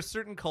 think yeah. there's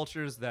certain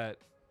cultures that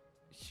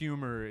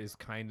humor is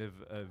kind of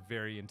a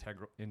very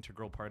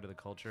integral part of the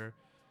culture.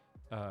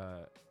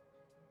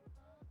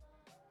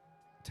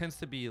 Tends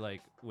to be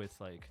like with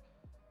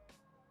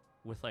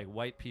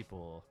white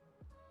people,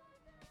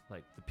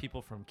 like the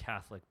people from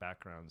Catholic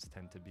backgrounds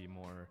tend to be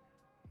more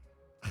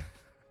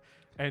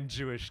and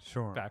Jewish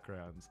Sure.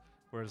 backgrounds,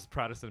 whereas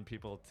Protestant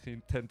people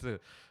tend to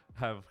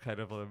have kind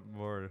of a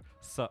more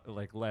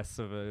less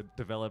of a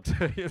developed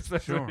sense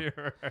of Sure.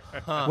 humor.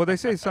 Well, they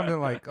say something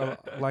like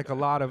a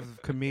lot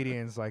of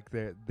comedians, like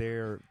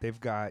they've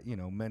got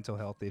mental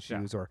health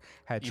issues or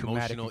had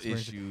traumatic Emotional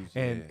experiences.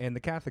 issues. And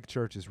the Catholic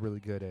Church is really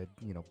good at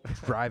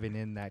driving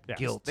in that Yeah.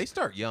 guilt. They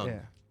start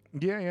young.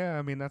 Yeah.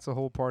 I mean, that's a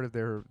whole part of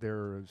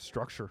their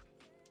structure.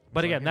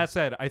 But So, again, yeah. that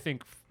said, I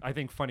think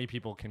funny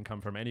people can come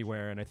from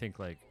anywhere, and I think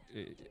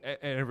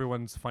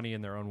everyone's funny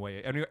in their own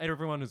way.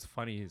 Everyone who's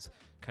funny is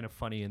kind of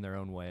funny in their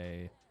own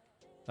way.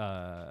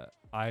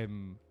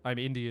 I'm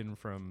Indian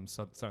from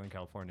Southern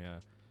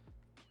California.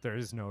 There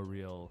is no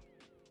real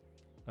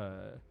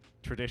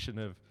tradition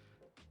of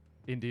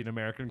Indian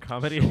American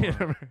comedy.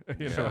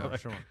 Sure.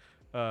 Sure.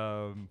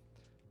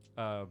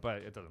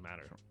 But it doesn't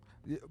matter.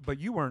 But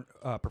you weren't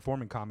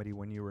performing comedy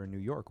when you were in New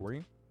York, were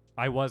you?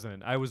 I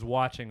wasn't. I was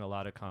watching a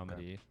lot of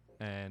comedy,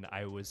 and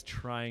I was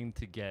trying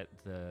to get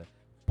the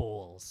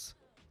balls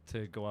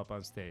to go up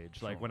on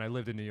stage. Like when I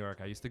lived in New York,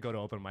 I used to go to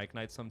open mic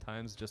nights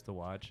sometimes just to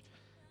watch,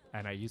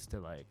 and I used to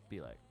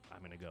be like,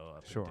 I'm gonna go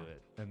up Sure. and do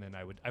it. And then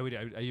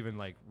I even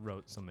like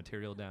wrote some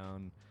material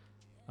down,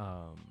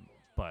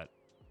 but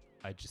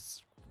I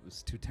just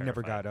was too terrified.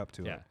 Never got up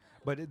to Yeah. it.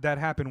 But that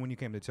happened when you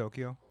came to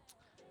Tokyo?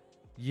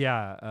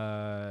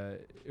 Yeah,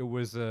 it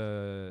was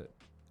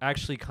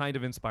actually kind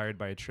of inspired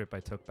by a trip I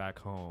took back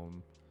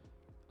home.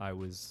 I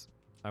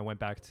went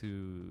back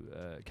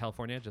to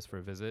California just for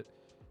a visit,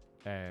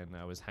 and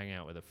I was hanging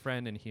out with a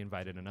friend, and he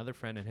invited another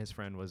friend, and his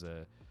friend was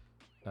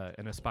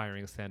an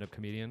aspiring stand-up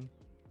comedian.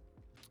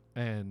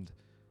 And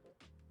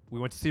we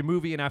went to see a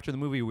movie, and after the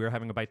movie, we were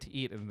having a bite to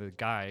eat, and the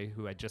guy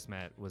who I just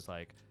met was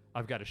like,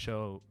 I've got a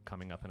show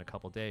coming up in a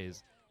couple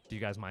days. Do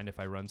you guys mind if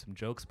I run some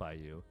jokes by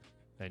you?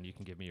 And you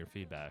can give me your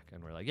feedback.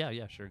 And we're like,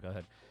 yeah, sure, go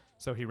ahead.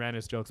 So he ran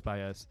his jokes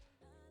by us,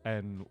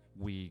 and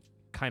we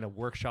kind of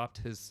workshopped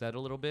his set a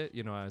little bit.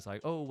 I was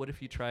like, oh, what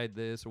if you tried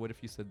this, or what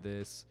if you said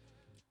this?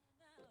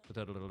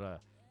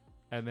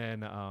 And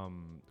then a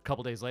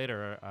couple days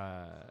later,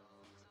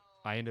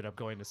 I ended up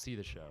going to see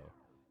the show.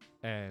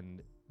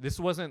 And this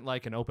wasn't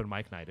like an open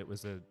mic night. It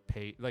was a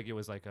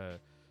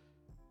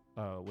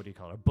what do you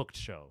call it? A booked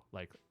show.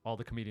 Like all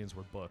the comedians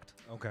were booked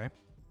Okay.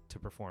 to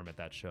perform at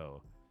that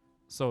show.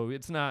 So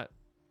it's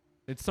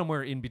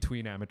somewhere in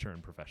between amateur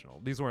and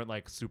professional. These weren't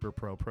like super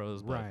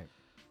pros, but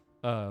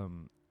Right.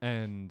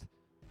 and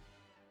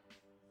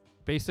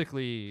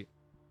basically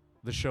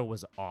the show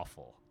was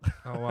awful.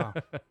 Oh, wow.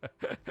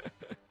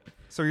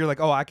 So you're like,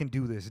 oh, I can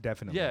do this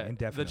definitely, Yeah,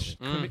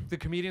 indefinitely. the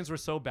comedians were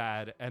so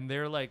bad, and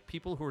they're like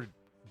people who are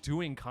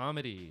doing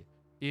comedy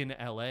in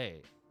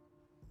LA.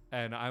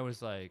 And I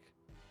was like,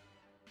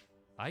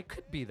 I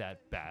could be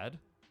that bad.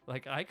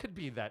 Like, I could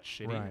be that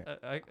shitty.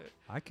 Right.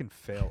 I can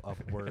fail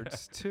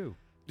upwards too.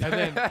 And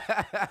then,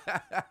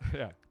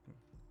 yeah.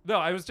 No,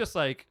 I was just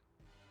like,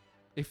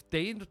 if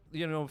they,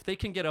 if they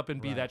can get up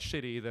and be Right. that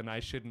shitty, then I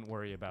shouldn't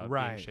worry about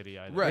Right. being shitty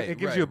either. Right. It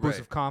gives you a boost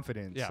of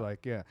confidence. Yeah.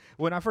 Like, yeah.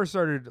 When I first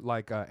started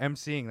like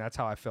emceeing, that's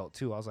how I felt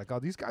too. I was like, oh,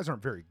 these guys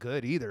aren't very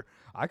good either.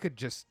 I could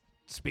just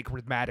speak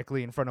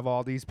rhythmically in front of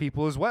all these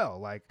people as well.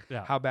 Like,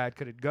 Yeah. how bad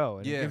could it go?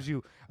 And Yeah. it gives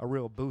you a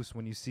real boost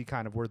when you see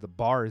kind of where the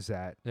bar is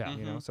at. Yeah.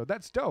 You know, so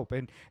that's dope.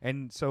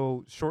 And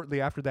so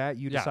shortly after that,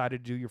 you Yeah.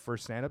 decided to do your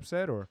first stand-up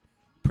set, or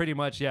Pretty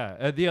much,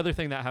 yeah. The other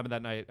thing that happened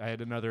that night, I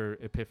had another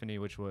epiphany,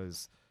 which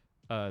was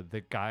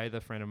the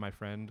friend of my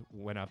friend,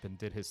 went up and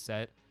did his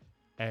set,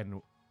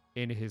 and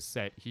in his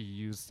set, he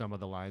used some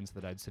of the lines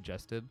that I'd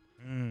suggested,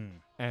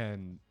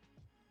 and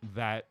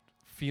that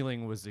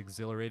feeling was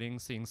exhilarating,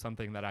 seeing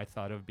something that I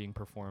thought of being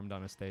performed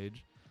on a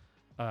stage.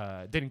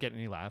 Didn't get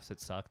any laughs.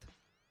 It sucked.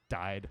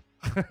 Died.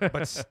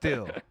 but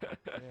still.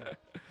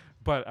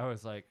 But I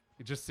was like,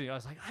 I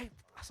was like,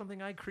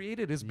 something I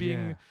created is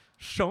being Yeah.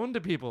 shown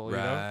to people, you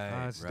know? Right.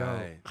 That's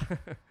right.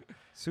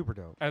 Super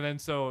dope. And then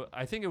so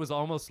I think it was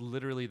almost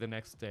literally the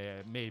next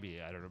day,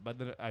 maybe, I don't know. But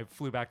then I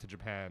flew back to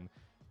Japan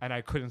and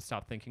I couldn't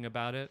stop thinking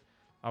about it.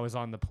 I was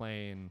on the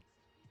plane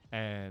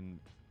and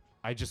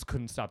I just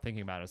couldn't stop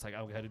thinking about it. It's like,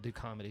 I got to do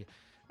comedy.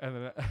 And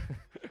then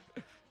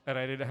and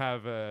I didn't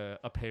have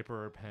a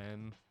paper or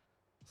pen.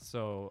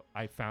 So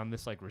I found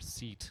this like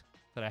receipt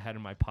that I had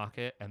in my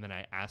pocket. And then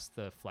I asked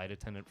the flight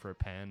attendant for a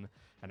pen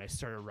and I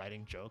started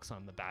writing jokes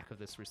on the back of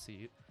this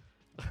receipt.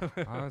 Oh,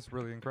 that's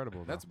really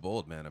incredible. though. That's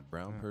bold, man. A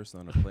brown person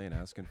on a plane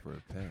asking for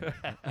a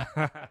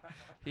pen.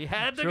 He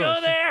had to Sure, go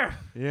sure. there.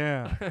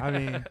 Yeah, I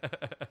mean,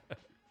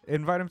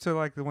 invite him to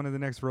like one of the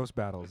next roast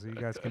battles. You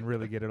guys can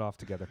really get it off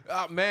together.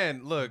 Oh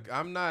man, look,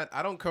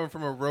 I don't come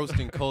from a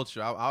roasting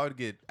culture. I would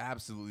get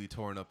absolutely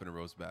torn up in a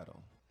roast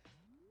battle.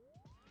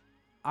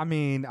 I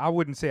mean, I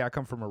wouldn't say I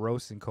come from a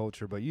roasting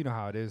culture, but you know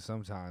how it is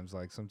sometimes.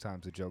 Like,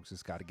 sometimes the jokes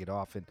just got to get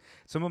off. And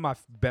some of my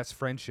best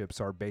friendships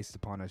are based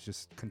upon us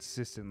just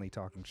consistently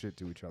talking shit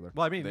to each other.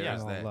 Well, I mean, There's yeah,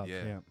 All that, love,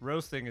 yeah.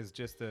 roasting is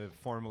just a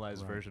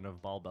formalized Right. version of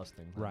ball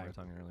busting, like we Right. were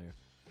talking earlier.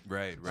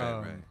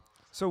 Right.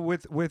 So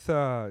with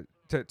to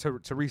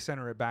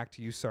recenter it back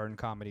to you starting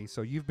comedy.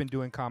 So you've been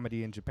doing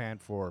comedy in Japan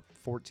for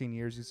 14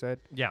 years, you said?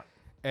 Yeah.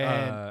 And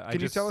I can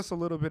you tell just- us a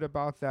little bit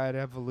about that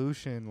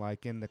evolution,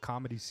 like in the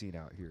comedy scene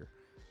out here?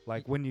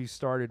 Like when you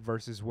started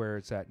versus where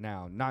it's at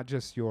now, not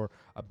just your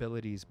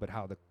abilities, but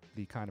how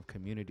the kind of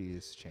community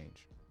has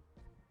changed.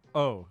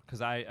 Oh,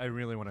 because I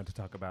really wanted to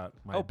talk about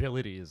my Oh.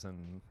 abilities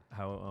and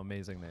how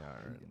amazing they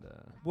are. And,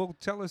 Well,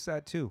 tell us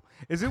that too.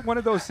 Is it one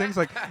of those things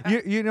like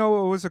you know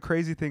what was a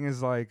crazy thing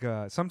is like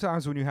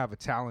sometimes when you have a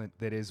talent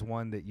that is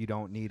one that you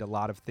don't need a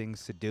lot of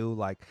things to do.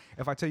 Like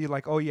if I tell you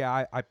like, oh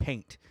yeah, I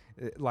paint.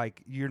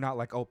 Like you're not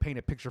like, oh, paint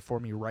a picture for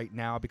me right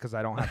now because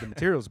I don't have the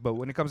materials. But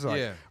when it comes to like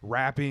Yeah.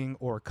 rapping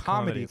or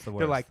comedy, is the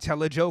they're like, worst.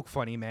 tell a joke,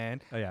 funny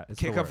man. oh yeah, it's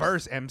Kick the a worst.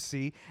 verse,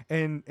 MC,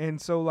 and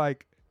so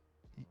like,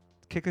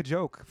 kick a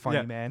joke, funny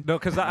Yeah. man. No,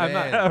 because I'm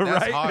Man, not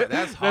that's right? hard.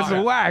 That's That's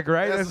hard. whack,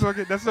 right?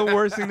 That's- That's the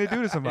worst thing to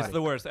do to somebody. It's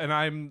the worst, and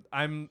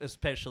I'm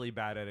especially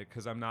bad at it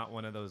because I'm not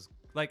one of those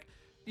like.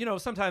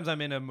 Sometimes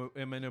I'm in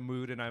a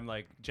mood and I'm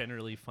like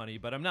generally funny,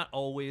 but I'm not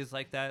always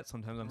like that.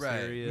 Sometimes I'm Right.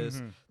 serious.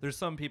 Mhm. There's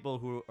some people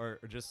who are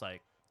just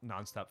like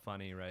nonstop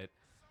funny, right?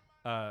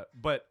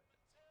 But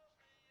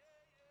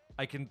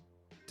I can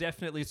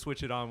definitely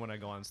switch it on when I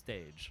go on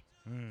stage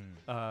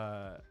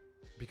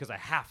because I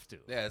have to.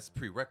 Yeah, it's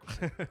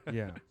prerequisite.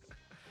 Yeah.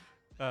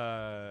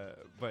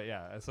 But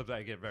yeah, sometimes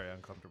I get very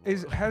uncomfortable.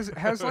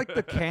 Has like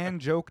the can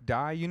joke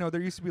die? You know,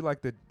 there used to be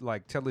like the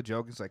tell a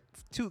joke. It's like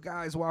two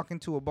guys walk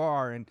into a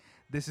bar and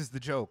this is the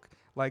joke.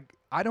 Like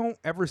I don't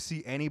ever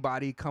see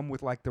anybody come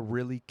with like the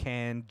really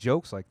canned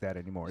jokes like that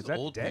anymore. Is It's that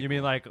old dead? You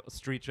mean like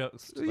street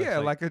jokes? Yeah,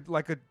 like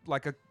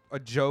a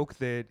joke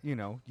that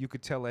you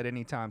could tell at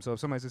any time. So if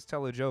somebody says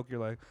tell a joke, you're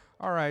like,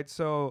 all right.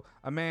 So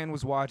a man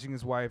was watching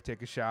his wife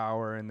take a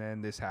shower, and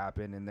then this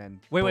happened, and then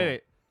Wait, boom.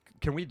 wait.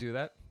 Can we do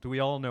that? Do we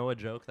all know a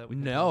joke that we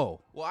can No,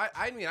 Well,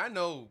 I mean, I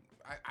know.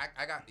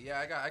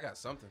 I got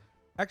something.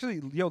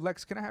 actually, yo,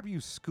 Lex, can I have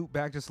you scoot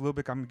back just a little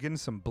bit? I'm getting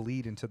some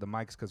bleed into the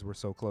mics because we're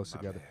so close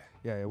together.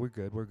 Yeah, we're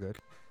good.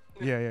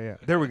 Yeah.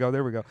 There we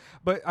go.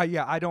 But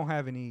yeah, I don't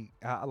have any.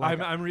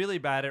 I'm really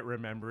bad at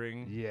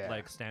remembering Yeah.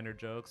 like standard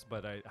jokes,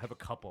 but I have a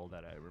couple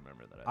that I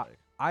remember that I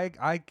like.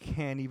 I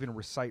can't even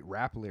recite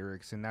rap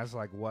lyrics, and that's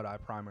like what I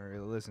primarily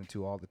listen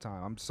to all the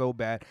time. I'm so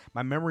bad.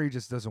 My memory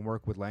just doesn't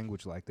work with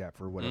language like that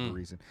for whatever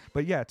reason.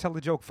 But yeah, tell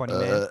a joke, funny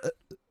man.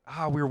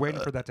 We were waiting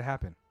for that to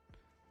happen.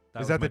 Is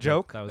was that my the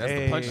joke? That was That's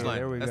Hey, the punchline.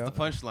 there we That's go. the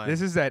punchline.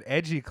 This is that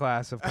edgy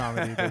class of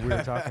comedy that we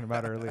were talking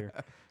about earlier.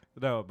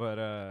 no,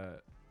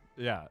 but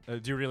yeah. Do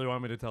you really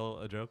want me to tell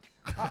a joke?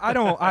 I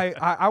don't.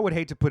 I would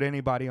hate to put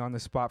anybody on the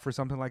spot for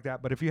something like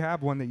that. But if you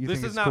have one that you This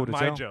think is is not cool to my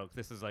tell, joke.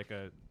 This is like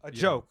a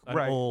joke, an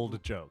right.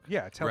 old joke.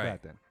 yeah, tell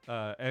Right. that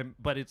then.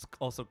 But it's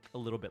also a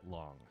little bit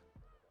long.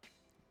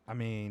 I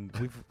mean,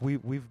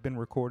 we've been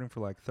recording for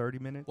like 30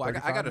 minutes. Well, I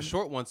 35 got a minutes.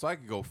 short one, so I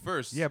could go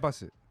first. Yeah,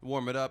 bust it.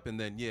 Warm it up, and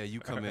then, yeah, you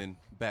come in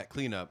back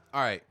clean up.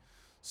 All right.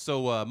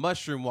 So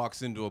Mushroom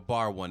walks into a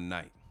bar one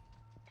night.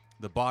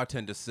 The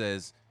bartender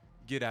says,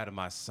 "Get out of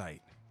my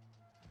sight."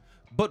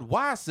 "But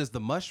why?" says the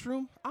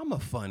Mushroom. "I'm a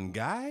fun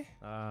guy."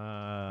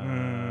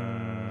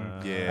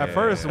 Yeah. At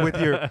first, with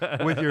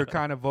your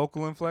kind of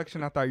vocal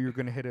inflection, I thought you were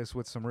gonna hit us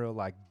with some real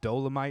like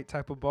Dolomite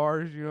type of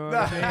bars. You know what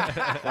I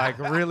mean? Like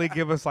really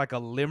give us like a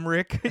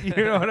limerick.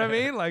 You know what I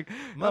mean? Like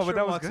no, but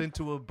that was walks good.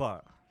 into a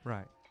bar.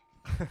 Right.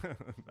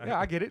 Yeah,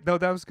 I get it. No,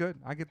 that was good.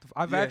 I get.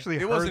 I've Yeah, actually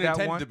it heard wasn't that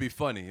intended one. to be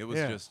funny. It was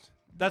Yeah. just.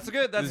 That's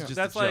good. This is just a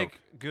That's joke. like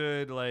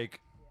good. Like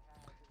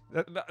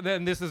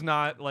then this is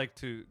not like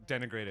to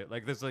denigrate it.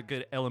 Like this is a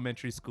good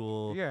elementary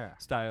school Yeah.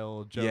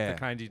 style joke, Yeah. the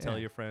kind you tell Yeah.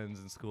 your friends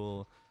in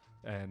school,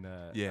 and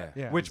Yeah.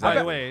 Yeah. Which, by I've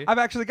the way- I've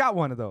actually got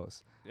one of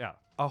those. yeah.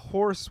 A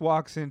horse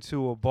walks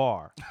into a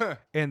bar,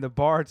 and the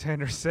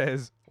bartender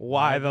says,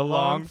 "Why the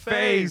long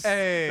face?"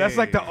 Hey. That's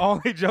like the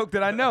only joke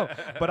that I know,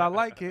 but I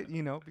like it,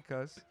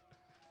 because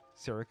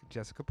Sarah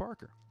Jessica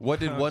Parker.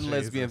 What did Oh, one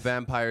lesbian Jesus.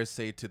 vampire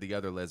say to the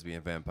other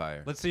lesbian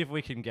vampire? Let's see if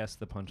we can guess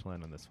the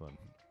punchline on this one.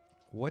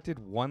 What did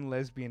one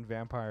lesbian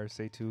vampire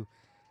say to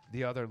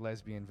the other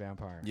lesbian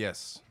vampire?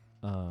 Yes.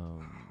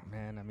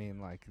 Man, I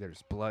mean, like,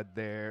 there's blood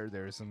there.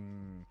 There's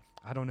some.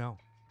 I don't know.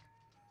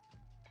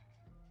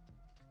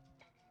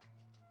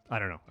 I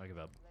don't know. I give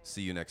up.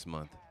 See you next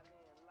month.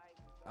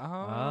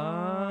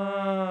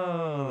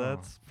 Oh,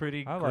 that's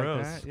pretty I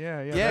gross. like that.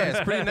 Yeah, yeah. Yeah, that-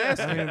 it's pretty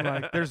nasty. I mean,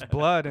 like, there's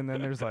blood, and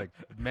then there's like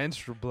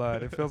menstrual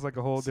blood. It feels like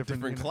a whole It's a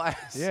different different you know-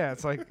 class. Yeah,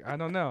 it's like I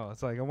don't know.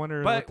 It's like I wonder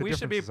what But the we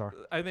should be.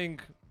 differences are. I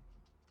think.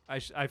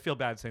 I feel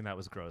bad saying that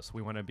was gross.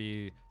 We want to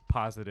be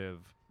positive.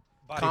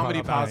 Comedy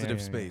Body positive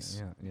yeah,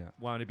 space. Yeah.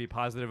 Want to be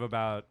positive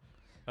about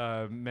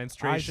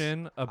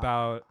menstruation,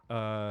 about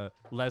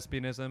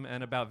lesbianism,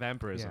 and about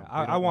vampirism.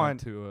 Yeah, We don't want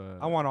to.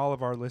 I want all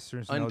of our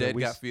listeners to know that Undead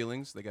we got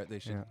feelings. They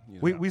should. Yeah. You know,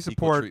 We equal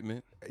support-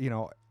 treatment.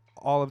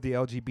 all of the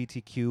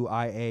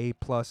LGBTQIA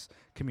plus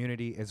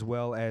community as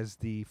well as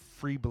the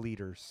free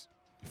bleeders.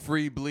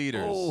 Free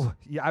bleeders. Oh,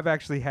 yeah, I've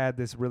actually had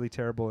this really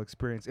terrible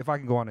experience. If I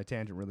can go on a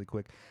tangent really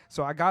quick.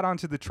 So I got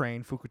onto the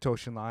train,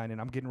 Fukutoshin line, and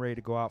I'm getting ready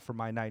to go out for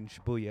my night in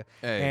Shibuya.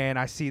 Hey. And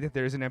I see that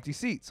there's an empty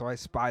seat. So I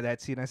spy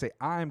that seat and I say,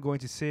 I'm going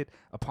to sit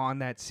upon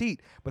that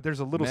seat. But there's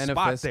a little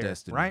Manifest spot there,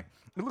 destiny. right?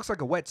 It looks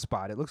like a wet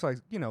spot. It looks like,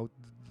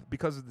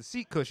 because of the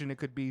seat cushion, it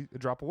could be a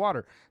drop of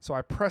water. So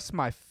I press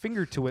my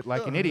finger to it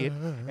like an idiot.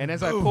 And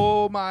as I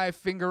pull my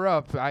finger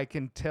up, I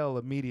can tell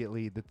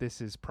immediately that this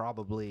is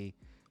probably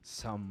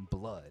some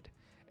blood.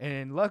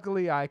 And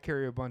luckily, I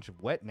carry a bunch of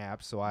wet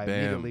naps, so I Bam.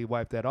 immediately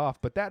wipe that off.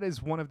 But that is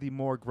one of the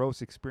more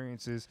gross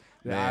experiences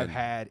that I've Man.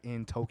 had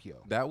in Tokyo.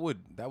 That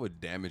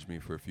would damage me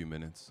for a few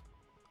minutes.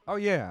 Oh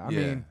yeah, I Yeah.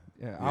 mean,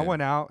 I Yeah.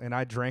 went out and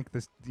I drank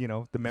this,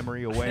 the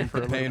memory away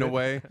for The a little pain bit.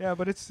 away. Yeah,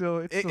 but it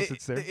still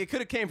sits there. It could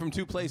have came from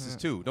two places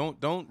too.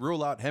 Don't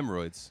rule out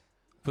hemorrhoids.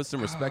 Put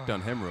some respect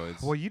on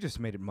hemorrhoids. Well, you just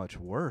made it much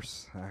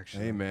worse,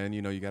 actually. Hey man,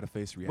 you got to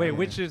face reality. Wait,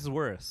 which is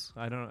worse?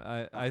 I don't.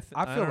 I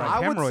feel don't know. like I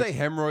would hemorrhoids- say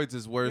hemorrhoids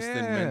is worse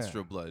than Yeah.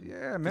 menstrual blood.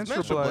 Yeah, 'Cause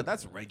menstrual blood.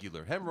 That's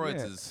regular.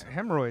 Hemorrhoids Yeah, is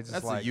hemorrhoids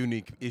that's is like a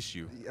unique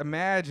issue.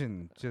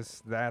 imagine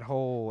just that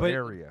whole But,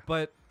 area.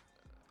 But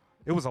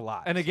It was a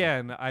lot. and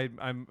again,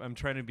 I'm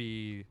trying to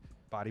be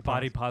body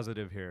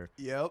positive here.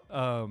 Yep.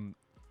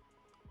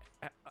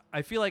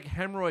 I feel like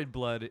hemorrhoid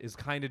blood is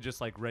kind of just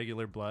like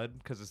regular blood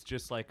because it's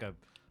just like a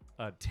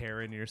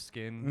tear in your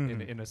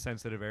skin in a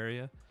sensitive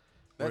area.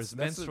 Whereas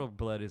That's menstrual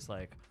blood is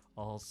like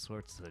all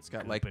sorts of. It's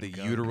got like the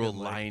uteral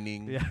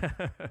lining, Yeah.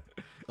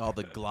 all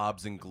the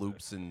globs and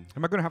gloops and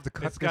Am I going to have to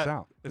cut It's this got-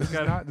 out? it's Does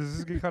got-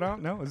 this get cut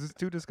out? No? Is this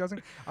too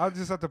disgusting? I'll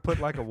just have to put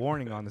like a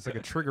warning on this, like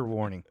a trigger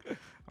warning.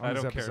 on I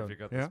this don't care episode. if you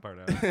got Yeah? this part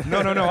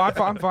out. No.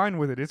 I'm fine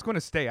with it. It's going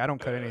to stay. I don't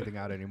cut anything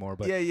out anymore.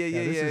 But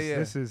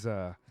This is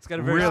It's got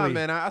a very really, Nah,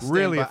 man, I stand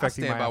really by,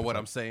 affecting I stand my by what appetite.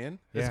 I'm saying.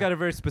 It's Yeah. got a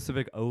very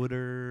specific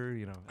odor,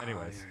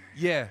 Anyways.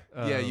 Yeah,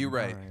 you're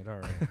right. All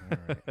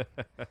right.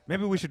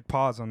 Maybe we should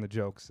pause on the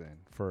jokes then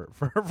for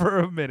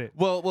a minute.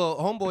 Well,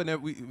 homeboy,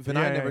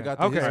 Vinay never got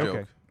to okay, his okay.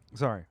 joke.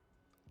 Sorry.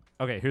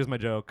 Okay, here's my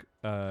joke.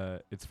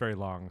 It's very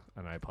long,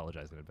 and I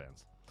apologize in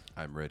advance.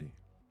 I'm ready.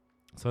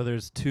 So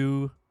there's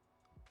two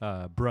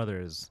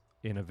brothers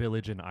in a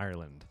village in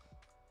Ireland.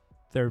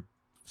 They're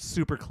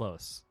super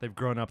close. They've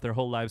grown up their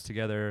whole lives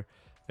together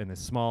in this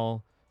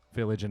small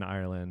village in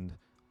Ireland.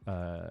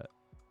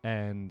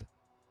 And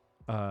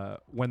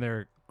when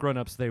they're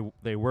grown-ups,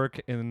 they work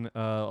in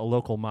a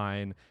local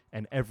mine,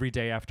 and every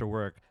day after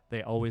work,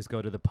 they always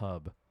go to the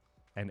pub,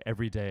 and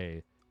every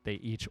day they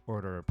each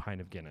order a pint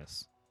of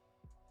Guinness.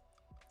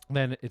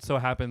 Then it so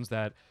happens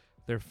that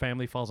their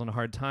family falls on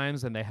hard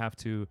times and they have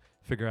to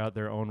figure out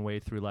their own way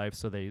through life,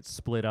 so they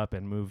split up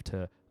and move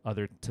to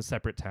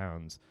separate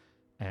towns.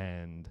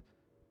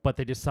 But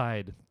they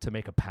decide to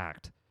make a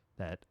pact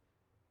that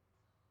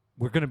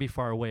we're going to be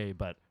far away,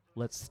 but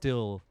let's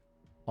still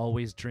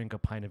always drink a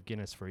pint of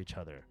Guinness for each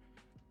other.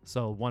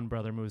 So one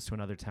brother moves to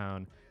another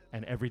town,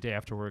 and every day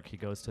after work he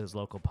goes to his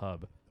local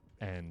pub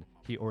and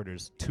he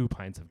orders 2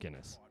 pints of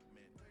Guinness.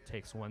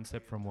 takes one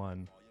sip from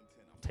one,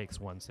 takes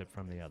one sip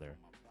from the other.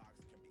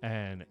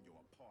 And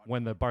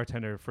when the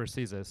bartender first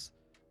sees this,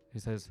 he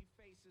says,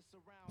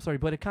 "I'm sorry,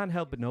 but I can't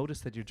help but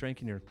notice that you're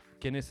drinking your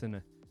Guinness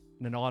in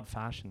an odd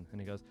fashion." And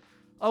he goes,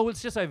 "Oh,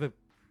 it's just I have a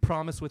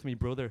promise with me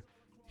brother.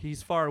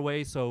 He's far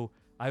away, so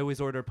I always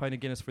order a pint of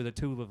Guinness for the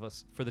two of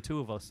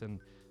us, and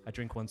I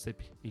drink one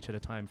sip each at a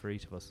time for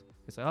each of us."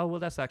 He's like, "Oh, well,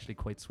 that's actually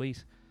quite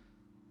sweet."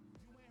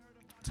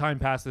 Time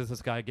passes.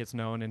 This guy gets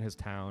known in his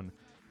town,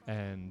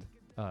 and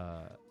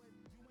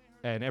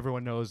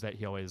everyone knows that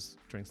he always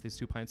drinks these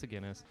 2 pints of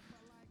Guinness.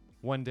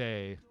 One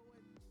day,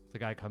 the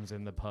guy comes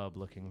in the pub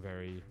looking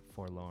very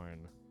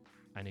forlorn,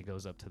 and he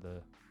goes up to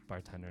the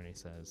bartender and he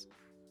says,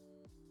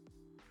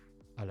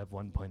 "I'll have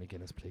 1 pint of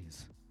Guinness,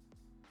 please."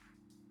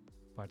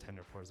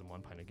 Bartender pours him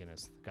 1 pint of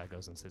Guinness. The guy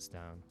goes and sits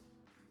down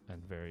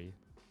and very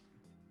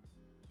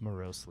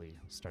morosely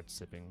starts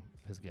sipping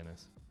his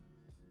Guinness.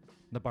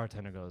 The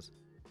bartender goes,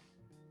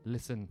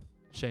 "Listen,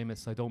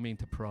 Seamus, I don't mean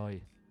to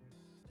pry,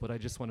 but I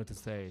just wanted to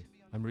say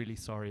I'm really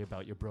sorry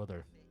about your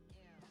brother."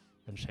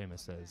 And Seamus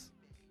says,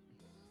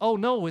 "Oh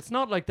no, it's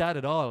not like that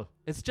at all.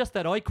 It's just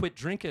that I quit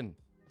drinking."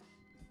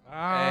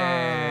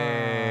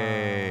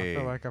 Hey.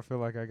 I feel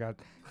like I got.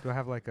 Do I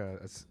have like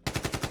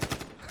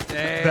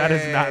Hey.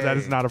 That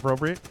is not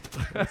appropriate.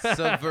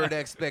 Subvert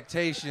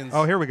expectations.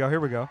 Oh, here we go.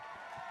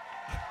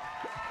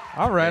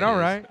 All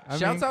right.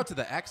 Shouts out to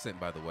the accent,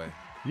 by the way.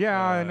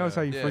 Yeah, I noticed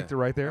how you Yeah, freaked it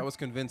right there. That was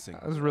convincing.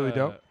 That was really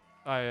dope.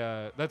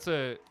 That's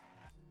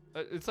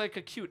it's like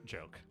a cute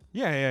joke.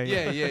 Yeah.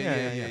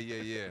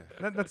 Yeah.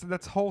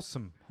 That's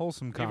wholesome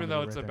comedy. Even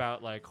though it's right there.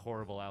 about like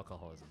horrible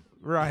alcoholism.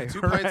 right. 2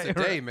 pints a right,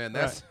 day, right, man.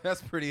 right.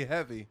 That's pretty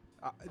heavy.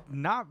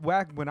 Not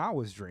whack when I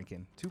was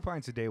drinking. 2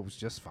 pints a day was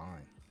just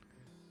fine.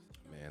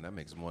 Man, that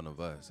makes one of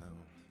us.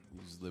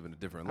 You just living a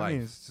different I life.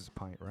 mean, it's just a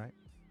pint, right?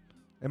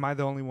 Am I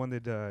the only one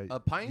that A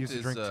pint used to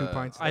is drink 2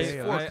 pints a I- day?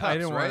 it's or- 4 cups,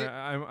 didn't right?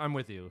 I'm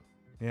with you.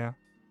 yeah.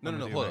 No, I'm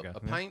with you, hold Mega.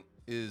 up. A pint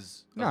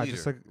is a No, liter,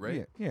 just like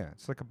right? Yeah,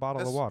 it's like a bottle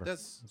That's, of water.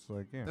 That's It's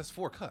like that's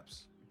 4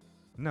 cups.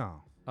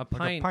 no. A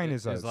Like a pint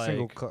is a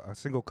single like a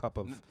single cup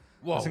of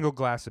Whoa. a single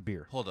glass of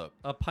beer. Hold up.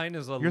 a pint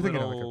is a You're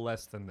thinking of little like a-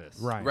 less than this.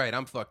 Right. Right,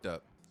 I'm fucked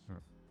up.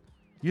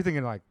 You're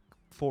thinking like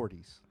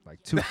 40s,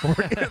 like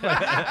 240, like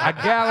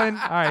a gallon.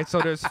 All right,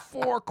 so there's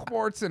 4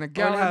 quarts in a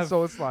gallon, have-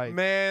 so it's like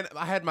Man,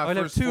 I had my I'll have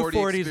first 2 40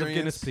 40s of experience.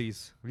 Guinness,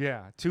 please.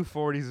 yeah, 2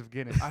 40s of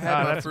Guinness. I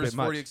had my that's a first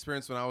bit 40 much.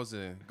 experience when I was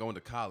going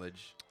to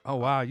college. Oh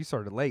wow, you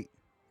started late.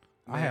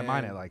 I had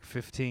mine Man. at like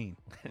 15.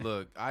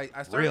 Look, I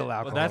started. Real Well,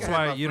 alcohol. that's I had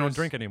why my you don't first-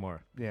 drink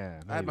anymore. Yeah,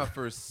 I had my maybe.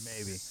 first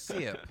Maybe.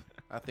 sip,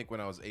 I think, when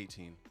I was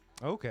 18.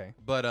 Okay.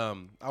 But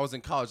I was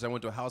in college. I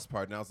went to a house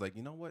party, and I was like,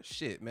 you know what?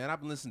 Shit, man. I've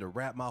been listening to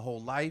rap my whole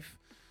life.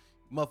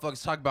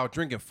 Motherfuckers talk about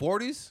drinking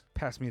 40s.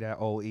 Pass me that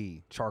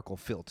OE charcoal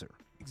filter.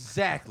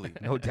 Exactly.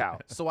 No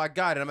doubt. So I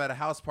got it. I'm at a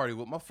house party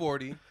with my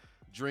 40,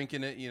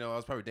 drinking it. You know, I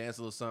was probably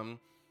dancing a little something.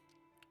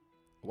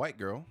 White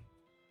girl.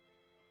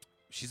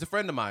 She's a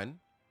friend of mine.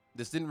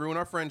 This didn't ruin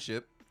our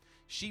friendship.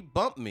 She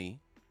bumped me,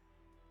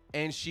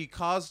 and she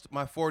caused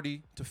my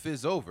 40 to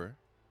fizz over.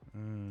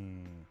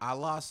 I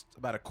lost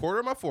about a quarter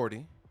of my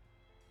 40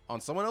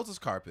 on someone else's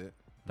carpet.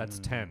 That's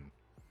 10.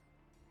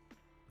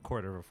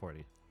 Quarter of a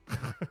 40.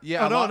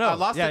 Yeah, Oh, no, no. I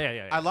lost Yeah, a- yeah,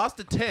 yeah, yeah. I lost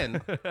a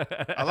 10.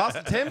 I lost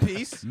a 10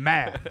 piece,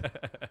 Math.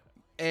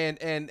 and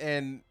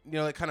you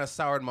know, it kind of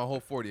soured my whole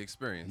 40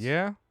 experience.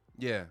 Yeah.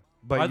 Yeah.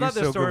 But I you're thought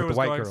still the good story with was the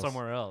white going girls.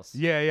 somewhere else.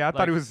 Yeah. I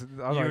thought it was.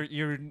 I was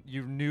You're, like,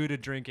 you're new to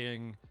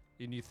drinking,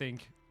 and you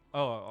think,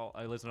 oh,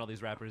 I listen to all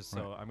these rappers,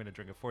 so I'm gonna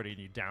drink a 40, and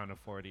you down a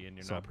 40, and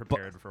you're So not bu-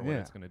 prepared for what yeah.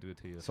 it's gonna do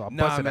to you. so I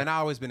Nah, busted, man, I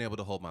always been able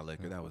to hold my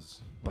liquor. That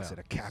was busted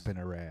a cap in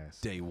her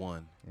ass. day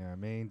one. You know what I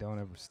mean? Don't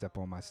ever step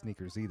on my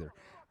sneakers either.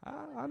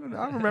 I don't know.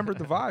 I remember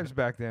the vibes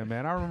back then,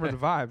 man. I remember the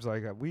vibes.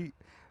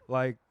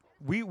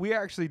 We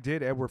actually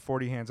did Edward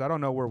 40 Hands. I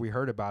don't know where we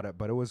heard about it,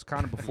 but it was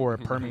kind of before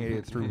it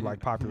permeated through like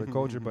popular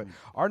culture. But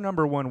our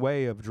number one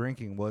way of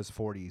drinking was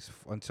 40s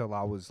until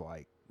I was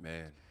like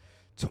Man,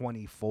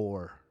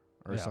 24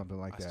 or Yeah. something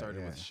like I that. started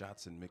yeah. with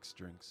shots and mixed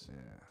drinks. Yeah.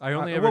 I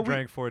only Uh, ever well, we-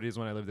 drank 40s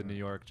when I lived in New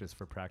York, just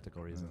for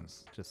practical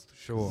reasons. Just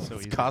Sure. so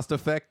It's easy. cost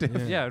effective.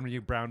 Yeah. Yeah, and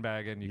you brown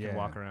bag and you Yeah. can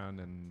walk around,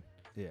 and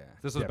Yeah.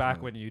 this was back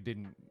definitely. when you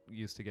didn't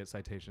used to get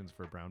citations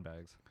for brown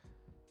bags.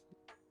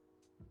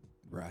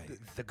 Right.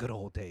 The good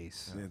old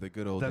days. Yeah, the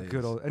good old The days.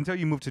 good old until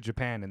you moved to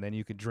Japan and then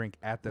you could drink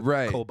at the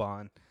Right.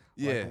 Koban.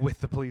 Yeah. Like, with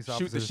the police Shoot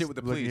the officers. shit with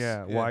the look- police.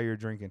 Yeah, Yeah. while you're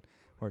drinking.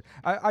 Or-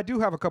 I do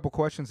have a couple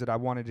questions that I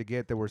wanted to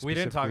get that were We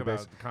didn't talk specifically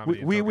about based-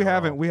 comedy. We until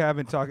haven't all. we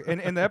haven't talked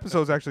and the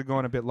episode's actually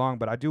going a bit long,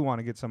 but I do want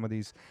to get some of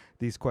these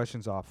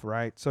questions off,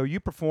 right? So you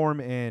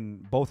perform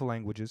in both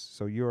languages,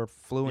 so you're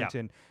fluent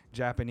in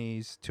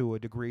Japanese to a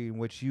degree in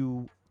which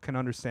you can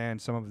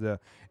understand some of the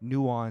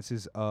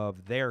nuances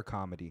of their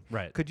comedy.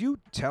 Right. Could you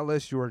tell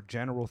us your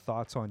general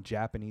thoughts on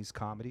Japanese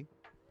comedy?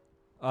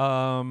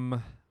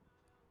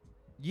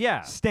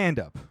 Yeah. Stand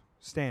up.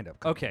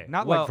 Okay,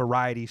 Not well- like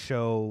variety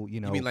show, you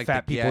know, mean like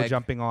fat the people gag-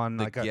 jumping on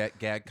The like a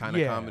gag kind of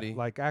yeah, comedy.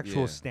 like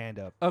actual Yeah. stand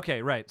up.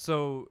 Okay, right.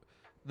 So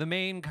the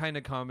main kind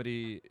of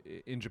comedy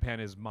in Japan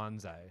is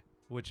manzai,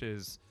 which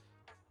is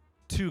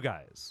two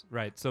guys,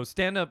 right? So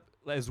stand up,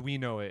 as we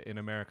know it in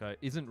America,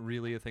 isn't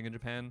really a thing in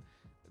Japan.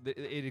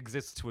 It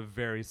exists to a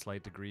very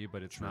slight degree,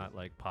 but it's not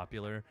like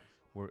popular.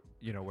 Where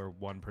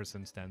one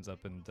person stands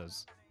up and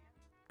does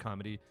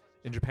comedy.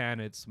 In Japan,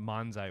 it's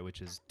manzai,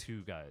 which is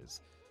two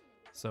guys.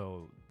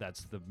 So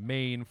that's the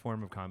main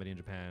form of comedy in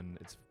Japan.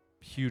 It's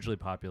hugely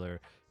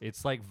popular.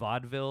 It's like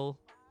vaudeville.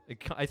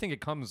 I think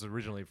it comes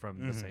originally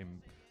from the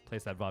same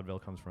place that vaudeville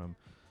comes from.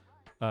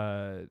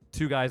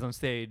 Two guys on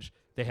stage.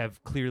 They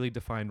have clearly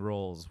defined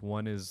roles.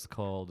 One is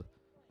called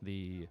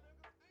the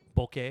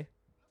boke,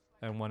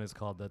 and one is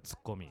called the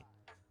tsukomi.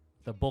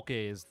 The boke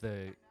is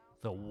the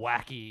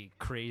wacky,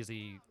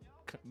 crazy,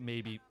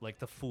 maybe like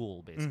the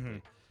fool,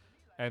 basically.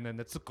 And then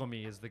the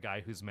tsukomi is the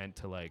guy who's meant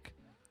to, like,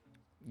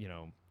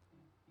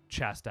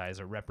 chastise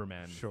or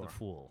reprimand the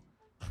fool.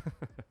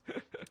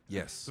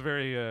 Yes. It's a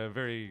very,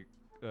 very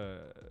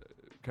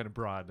kind of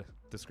broad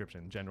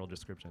description, general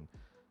description.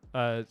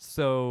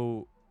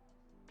 So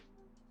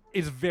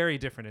it's very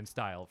different in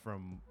style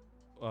from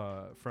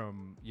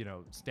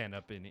stand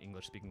up in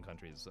English speaking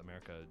countries,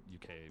 America,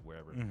 UK,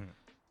 wherever.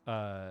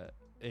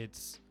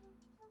 It's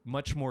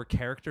much more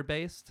character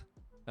based.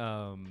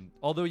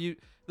 Although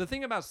the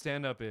thing about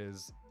stand up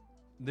is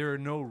there are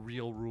no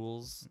real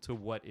rules to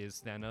what is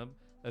stand up,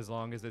 as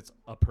long as it's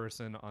a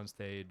person on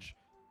stage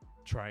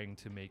trying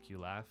to make you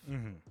laugh.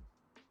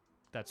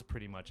 That's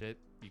pretty much it.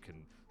 You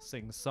can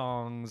sing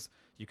songs,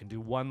 you can do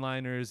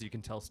one-liners, you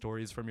can tell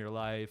stories from your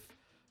life,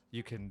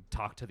 you can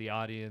talk to the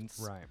audience.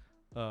 Right.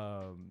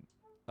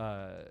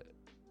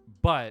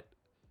 But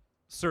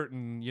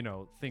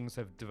certain, things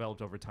have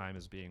developed over time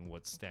as being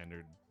what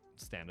standard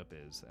stand-up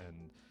is,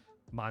 and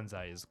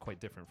manzai is quite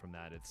different from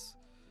that. It's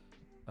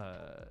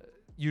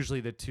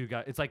usually the two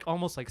guys. It's like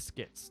almost like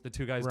skits. The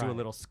two guys do a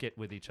little skit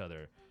with each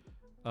other.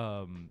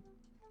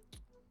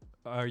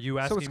 Are you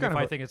asking me if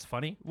I think it's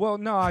funny? Well,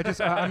 no, I just,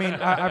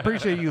 I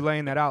appreciate you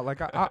laying that out. Like,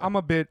 I'm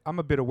a bit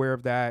aware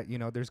of that.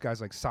 There's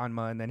guys like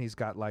Sanma, and then he's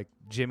got like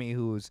Jimmy,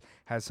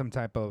 has some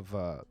type of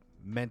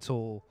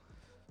mental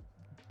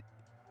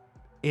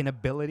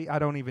inability. I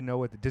don't even know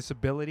what the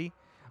disability.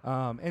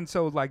 And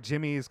so like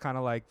Jimmy is kind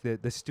of like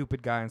the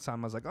stupid guy, and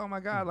Sanma's like, oh my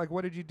God, like,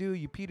 what did you do?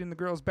 You peed in the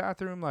girl's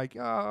bathroom? Like,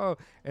 oh,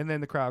 and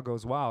then the crowd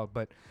goes wild.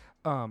 But,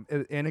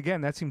 and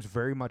again, that seems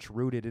very much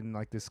rooted in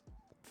like this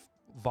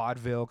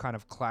vaudeville kind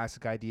of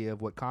classic idea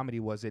of what comedy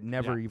was. It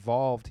never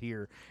evolved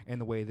here in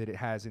the way that it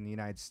has in the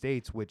United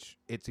States, which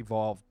it's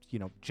evolved,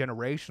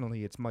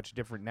 generationally. It's much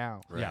different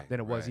now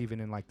than it was even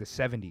in like the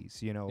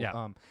 70s,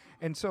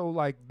 and so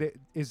like,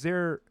 is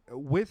there,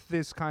 with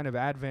this kind of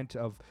advent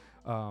of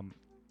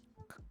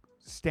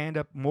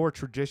stand-up, more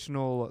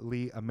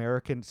traditionally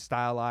American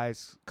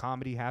stylized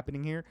comedy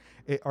happening here,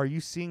 are you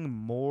seeing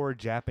more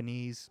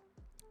Japanese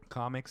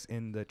comics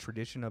in the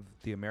tradition of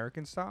the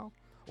American style?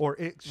 Or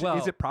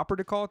is it proper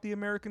to call it the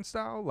American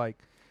style?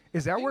 Like,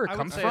 is that where it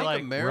comes from?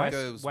 Like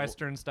America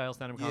Western style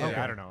stand-up comedy. Okay.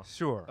 I don't know.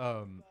 Sure.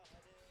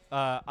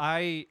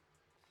 I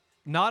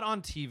not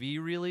on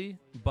TV really,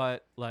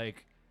 but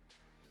like,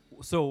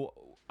 so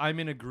I'm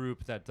in a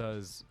group that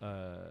does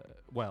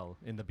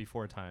in the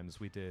before times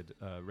we did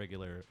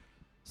regular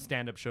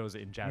stand-up shows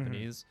in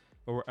Japanese,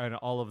 and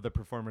all of the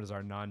performers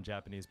are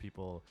non-Japanese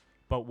people.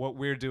 But what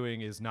we're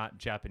doing is not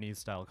Japanese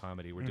style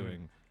comedy. We're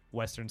doing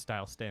Western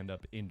style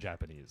stand-up in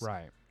Japanese.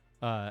 Right.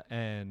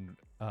 And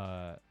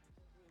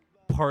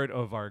part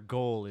of our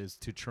goal is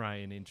to try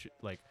and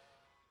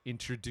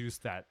introduce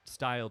that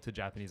style to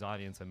Japanese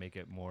audience and make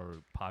it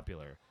more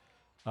popular.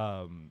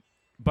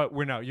 But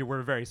we're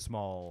a very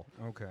small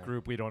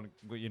group. We don't,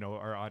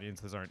 our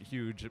audiences aren't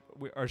huge.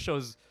 Our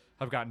shows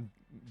have gotten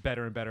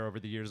better and better over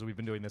the years. We've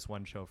been doing this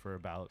one show for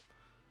about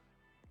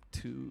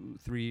 3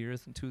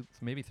 years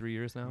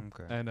now.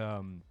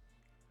 Okay.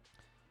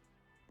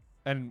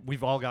 And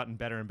we've all gotten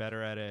better and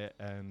better at it,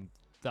 and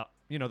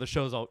the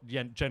shows all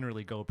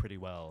generally go pretty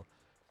well.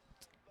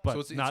 But so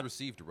it's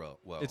received well.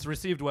 It's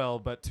received well,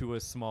 but to a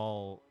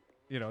small,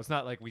 it's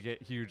not like we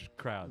get huge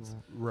crowds.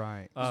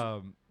 Right.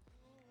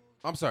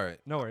 I'm sorry.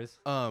 No worries.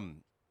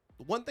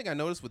 One thing I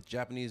noticed with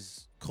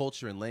Japanese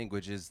culture and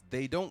language is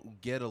they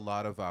don't get a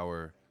lot of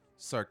our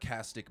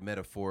sarcastic,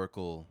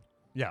 metaphorical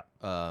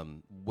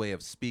way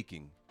of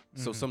speaking.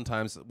 So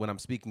sometimes when I'm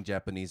speaking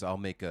Japanese, I'll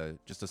make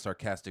just a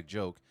sarcastic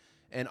joke,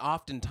 and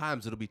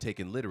oftentimes it'll be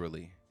taken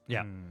literally.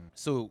 Yeah.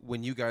 So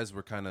when you guys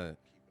were kind of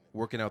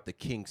working out the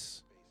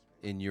kinks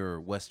in your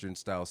Western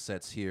style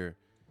sets here,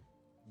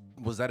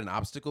 was that an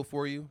obstacle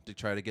for you to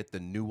try to get the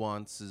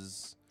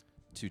nuances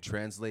to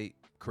translate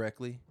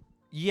correctly?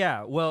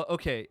 Yeah. Well,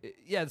 okay.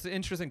 Yeah, it's an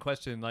interesting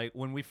question. Like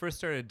when we first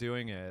started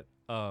doing it,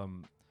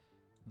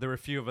 there were a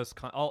few of us,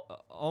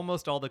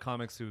 almost all the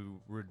comics who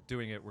were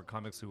doing it were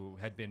comics who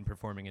had been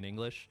performing in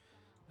English,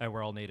 and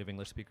we're all native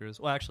English speakers.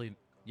 Well, actually,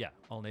 yeah,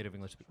 all native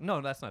English speakers.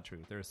 No, that's not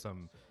true. There's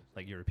some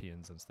like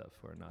Europeans and stuff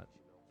who are not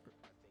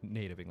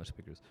native English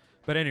speakers.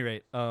 But at any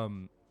rate,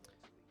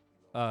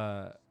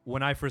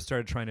 when I first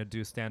started trying to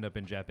do stand-up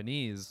in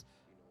Japanese,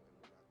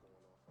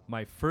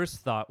 my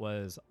first thought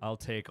was I'll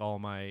take all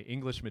my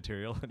English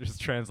material and just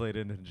translate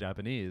it into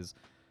Japanese.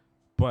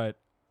 but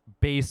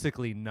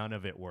basically none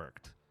of it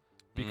worked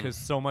because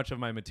so much of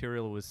my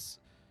material was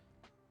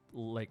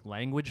like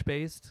language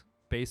based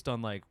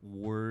on like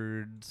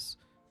words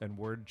and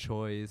word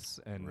choice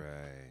and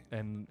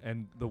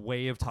and the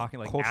way of talking,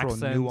 like cultural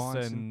accents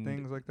nuance and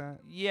things like that.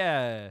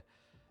 Yeah,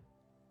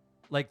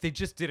 like they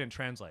just didn't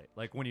translate.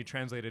 Like when you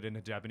translate it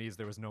into Japanese,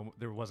 there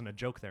wasn't a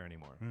joke there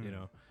anymore. You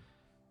know.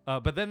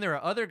 But then there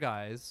are other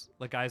guys,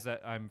 like guys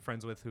that I'm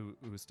friends with who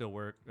still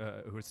work,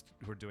 who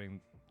are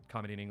doing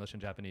comedy in English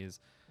and Japanese,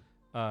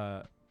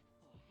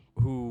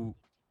 who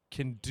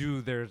can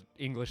do their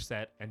English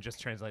set and just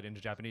translate it into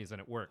Japanese, and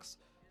it works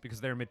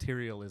because their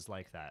material is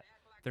like that.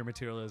 Their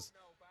material is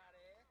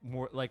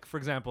more like, for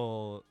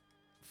example,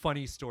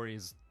 funny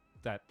stories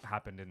that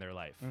happened in their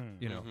life,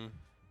 you know.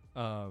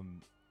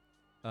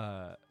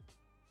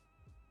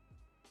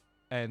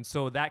 And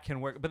so that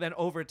can work. But then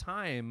over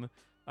time,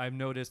 I've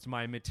noticed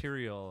my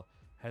material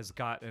has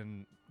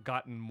gotten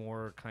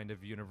more kind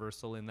of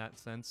universal in that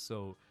sense.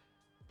 So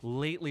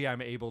lately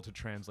I'm able to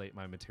translate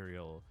my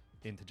material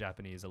into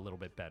Japanese a little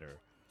bit better.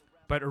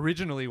 But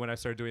originally when I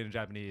started doing it in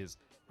Japanese,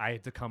 I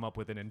had to come up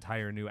with an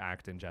entire new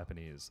act in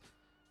Japanese.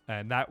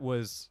 And that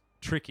was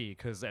tricky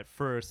because at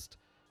first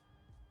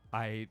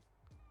I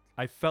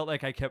felt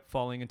like I kept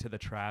falling into the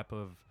trap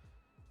of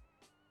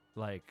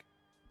like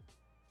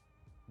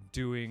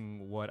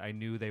doing what I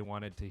knew they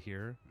wanted to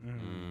hear,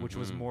 which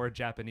was more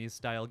Japanese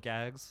style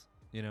gags,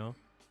 you know?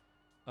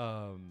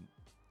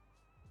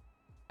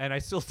 And I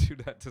still do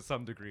that to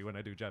some degree when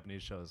I do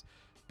Japanese shows,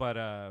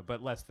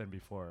 but less than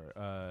before.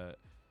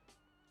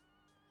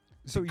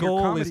 So the your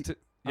goal comedy, is to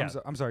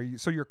I'm sorry.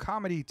 So your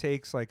comedy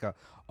takes like a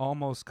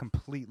almost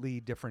completely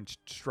different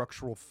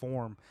structural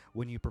form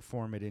when you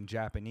perform it in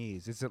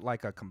Japanese. Is it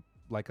like a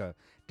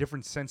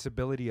different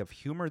sensibility of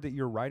humor that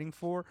you're writing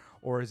for,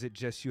 or is it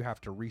just you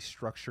have to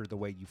restructure the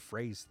way you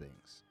phrase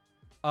things?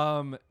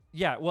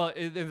 Yeah, well,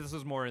 this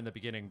was more in the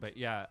beginning, but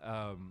yeah,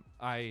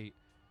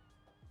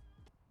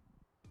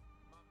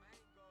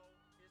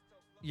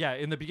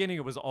 in the beginning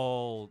it was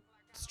all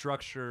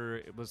structure,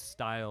 it was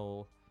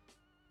style.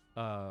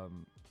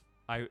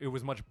 It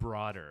was much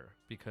broader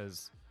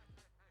because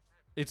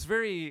it's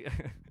very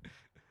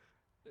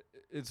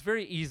it's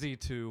very easy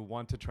to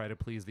want to try to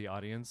please the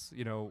audience,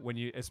 you know, when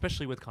you,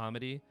 especially with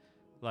comedy,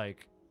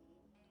 like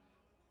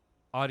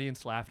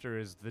audience laughter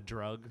is the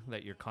drug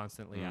that you're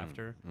constantly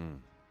after.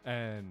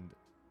 And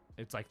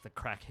it's like the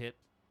crack hit,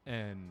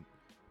 and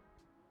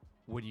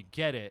when you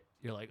get it,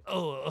 you're like,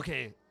 oh,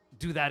 okay,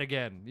 do that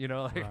again, you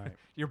know, like Right.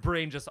 your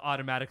brain just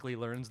automatically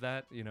learns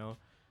that, you know.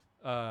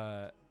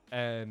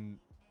 And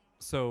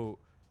so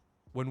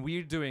when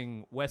we're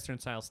doing Western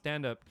style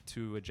stand-up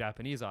to a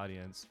Japanese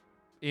audience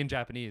in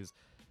Japanese,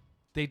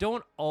 they're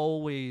not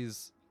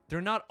always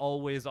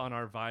on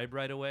our vibe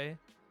right away.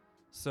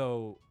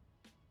 So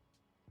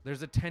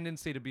there's a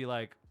tendency to be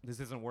like, this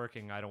isn't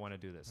working, I don't want to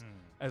do this.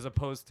 As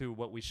opposed to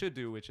what we should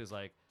do, which is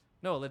like,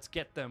 no, let's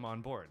get them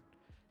on board.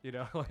 You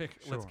know, like,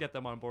 let's get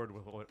them on board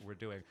with what we're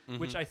doing,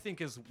 which I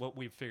think is what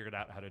we've figured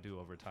out how to do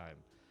over time.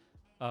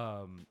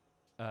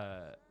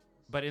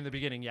 But in the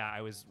beginning, yeah,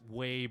 I was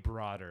way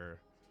broader,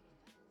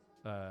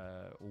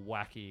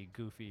 wacky,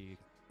 goofy.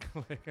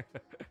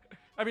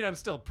 I mean, I'm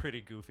still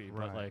pretty goofy,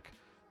 but like,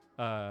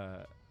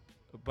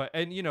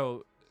 and you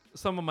know,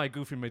 some of my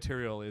goofy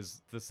material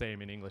is the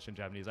same in English and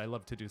Japanese. I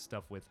love to do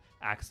stuff with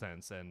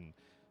accents and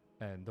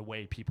the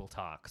way people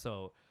talk.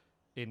 So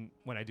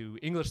when I do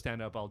English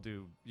stand-up, I'll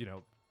do, you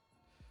know,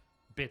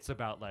 bits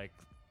about like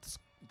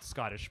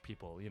Scottish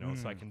people, you know,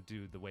 so I can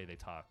do the way they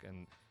talk.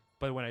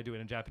 But when I do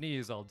it in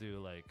Japanese, I'll do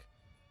like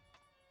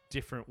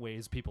different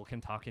ways people can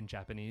talk in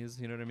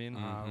Japanese. You know what I mean?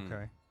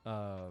 Okay.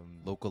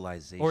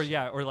 Localization. Or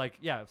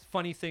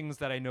funny things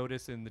that I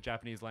notice in the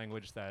Japanese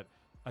language that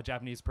a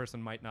Japanese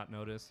person might not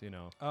notice, you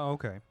know. Oh,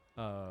 okay.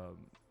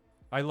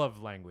 I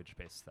love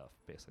language-based stuff,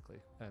 basically.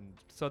 And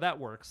so that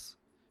works.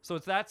 So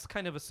that's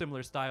kind of a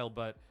similar style,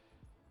 but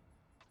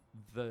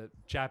the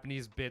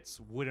Japanese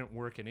bits wouldn't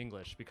work in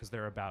English because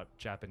they're about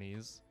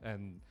Japanese,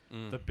 and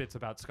the bits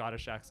about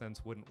Scottish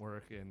accents wouldn't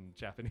work in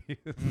Japanese.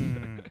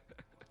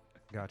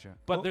 Gotcha.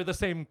 But they're the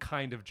same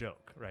kind of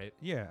joke, right?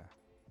 Yeah.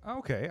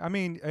 Okay. I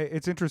mean,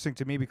 it's interesting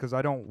to me because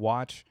I don't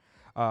watch.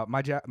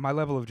 My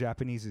level of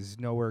Japanese is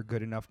nowhere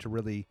good enough to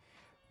really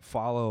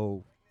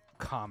follow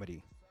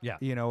comedy. Yeah.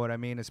 You know what I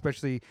mean?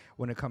 Especially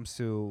when it comes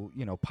to,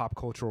 you know, pop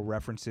cultural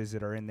references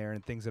that are in there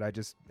and things that I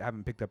just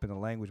haven't picked up in the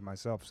language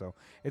myself. So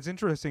it's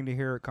interesting to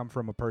hear it come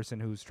from a person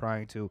who's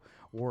trying to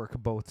work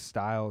both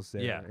styles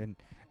there. Yeah.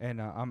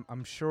 And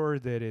I'm sure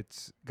that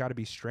it's got to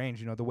be strange.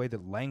 You know, the way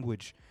that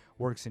language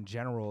works in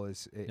general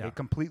is it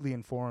completely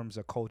informs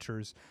a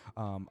culture's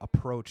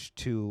approach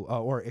to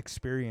or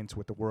experience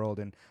with the world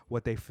and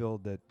what they feel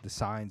that the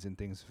signs and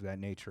things of that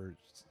nature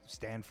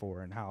stand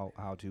for and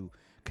how to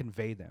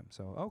convey them.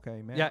 So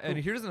okay, man. Yeah, cool. and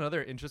here's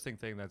another interesting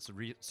thing that's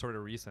sort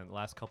of recent,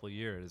 last couple of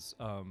years.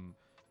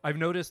 I've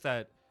noticed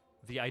that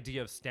the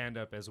idea of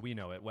stand-up as we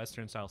know it,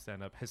 Western style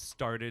stand-up, has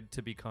started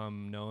to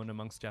become known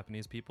amongst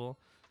Japanese people,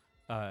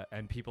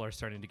 and people are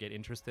starting to get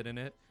interested in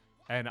it.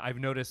 And I've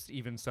noticed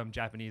even some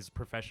Japanese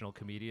professional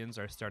comedians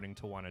are starting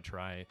to want to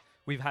try.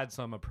 We've had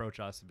some approach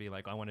us to be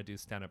like, I want to do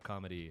stand-up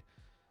comedy.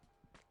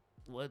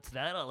 What's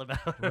that all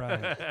about?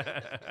 Right.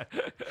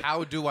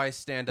 How do I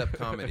stand up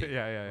comedy?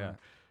 yeah.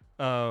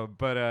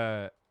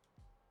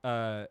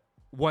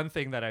 One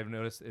thing that I've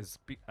noticed is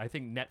I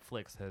think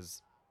Netflix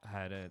has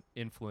had an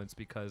influence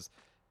because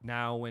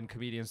now when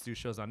comedians do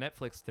shows on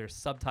Netflix, they're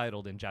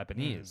subtitled in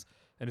Japanese.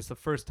 And it's the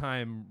first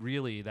time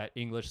really that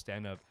English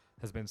stand-up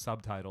has been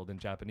subtitled in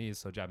Japanese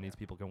so Japanese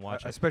people can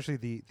watch it. Especially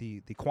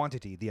the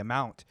quantity, the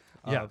amount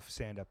Yeah. of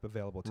stand-up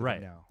available to Right.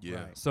 them now.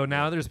 Yeah. Right. So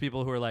now there's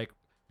people who are like,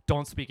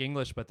 don't speak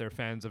English, but they're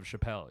fans of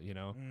Chappelle, you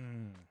know?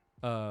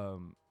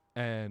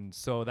 And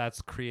so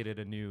that's created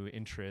a new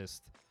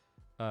interest.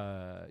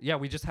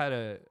 We just had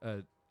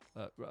a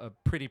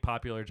pretty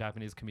popular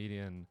Japanese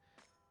comedian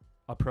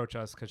approach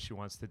us because she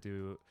wants to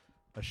do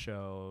a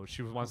show.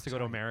 She wants to go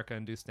to America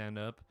and do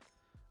stand-up.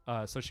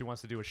 So she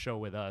wants to do a show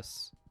with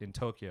us in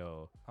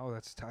Tokyo Oh,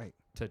 that's tight.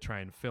 to try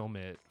and film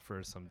it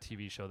for some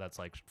TV show that's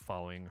like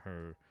following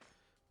her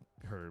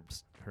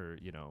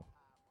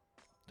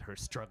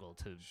struggle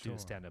to Sure. do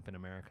stand-up in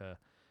America.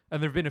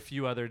 And there have been a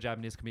few other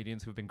Japanese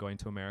comedians who've been going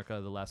to America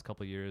the last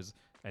couple of years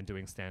and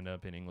doing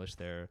stand-up in English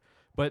there.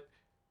 But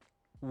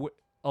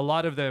a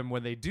lot of them,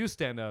 when they do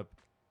stand-up,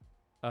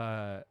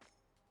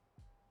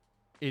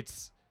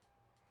 it's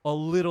a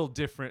little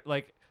different.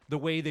 Like, the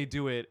way they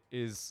do it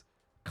is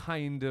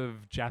kind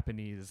of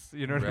Japanese.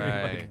 You know what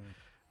I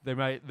mean?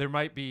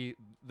 Like,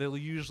 they'll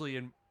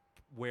usually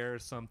wear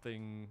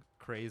something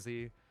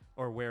crazy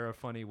or wear a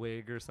funny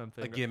wig or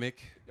something. A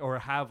gimmick. Or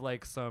have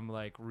like some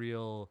like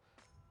real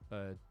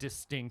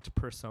distinct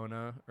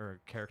persona or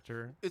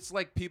character. It's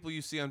like people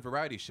you see on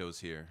variety shows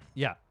here.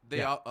 Yeah.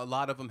 A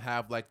lot of them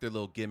have like their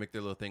little gimmick,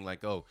 their little thing,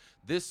 like, oh,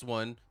 this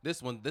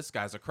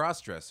guy's a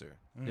cross-dresser,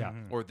 Yeah.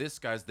 or this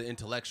guy's the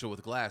intellectual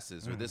with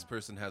glasses, or this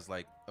person has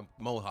like a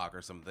mohawk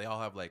or something. They all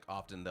have like,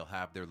 often they'll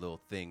have their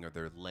little thing or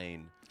their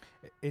lane.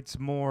 It's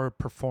more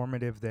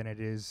performative than it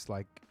is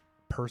like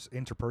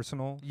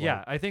interpersonal. Yeah,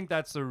 Like, I think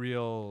that's a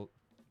real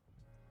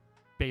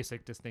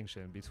basic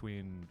distinction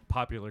between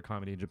popular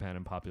comedy in Japan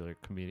and popular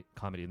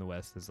comedy in the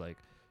West is like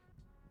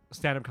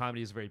stand-up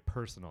comedy is very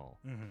personal.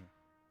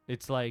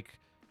 It's like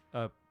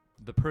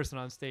the person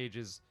on stage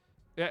is,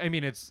 I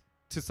mean, it's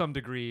to some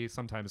degree,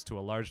 sometimes to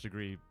a large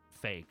degree,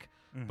 fake,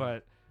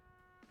 but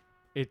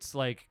it's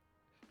like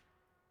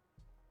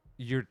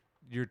you're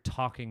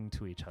talking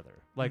to each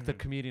other. Like the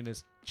comedian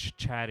is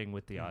chatting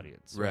with the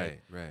audience.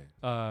 Right.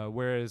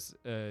 Whereas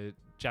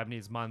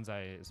Japanese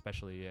manzai,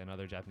 especially, and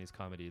other Japanese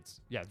comedy, it's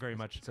very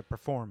much it's a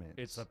performance.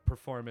 it's a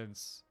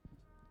performance,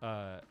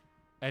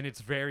 and it's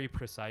very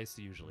precise.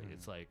 Usually,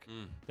 it's like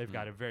they've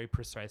got a very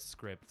precise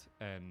script,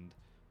 and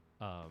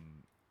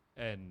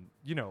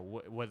you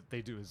know what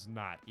they do is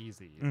not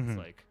easy. It's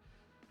like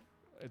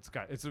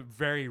it's a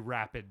very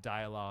rapid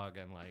dialogue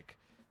and like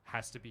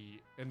has to be,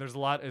 and there's a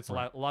lot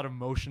of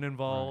motion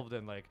involved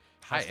and like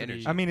High has to energy.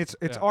 be- I mean, it's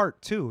yeah.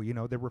 art too. You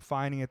know, they're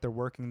refining it. They're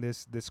working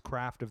this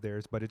craft of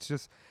theirs, but it's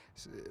just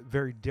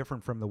very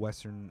different from the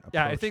Western approach.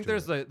 Yeah, I think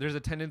to there's a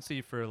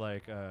tendency for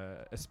like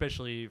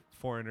especially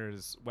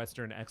foreigners,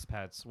 Western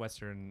expats,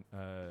 Western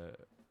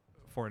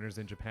foreigners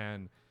in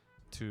Japan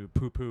to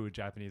poo-poo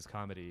Japanese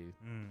comedy.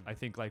 I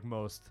think like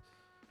most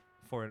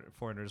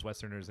foreigners,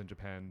 Westerners in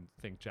Japan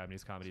think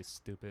Japanese comedy is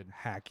stupid.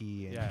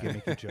 hacky and Yeah.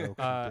 gimmicky jokes.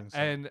 And things.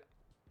 And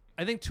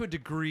I think to a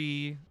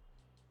degree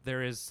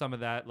there is some of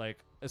that, like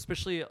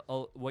especially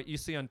what you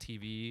see on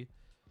TV,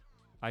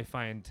 I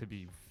find to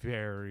be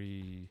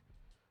very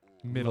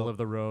middle of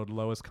the road,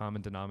 lowest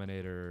common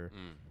denominator,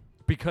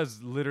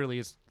 because literally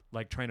it's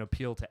like trying to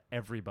appeal to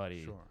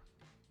everybody. Sure.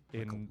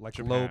 In like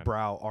Japan.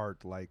 lowbrow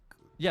art, like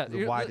Yeah,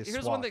 the widest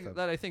here's one swath thing of-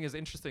 that I think is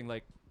interesting.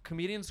 Like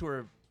comedians who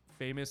are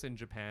famous in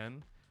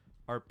Japan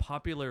are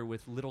popular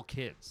with little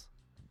kids,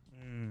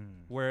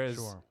 whereas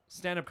sure.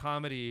 stand-up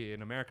comedy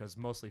in America is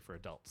mostly for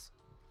adults.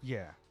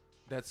 Yeah.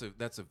 That's a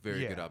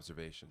very Yeah. good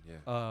observation.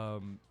 Yeah.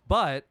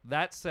 But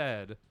that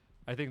said,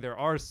 I think there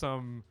are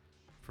some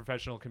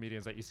professional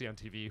comedians that you see on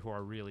TV who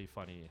are really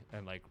funny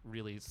and like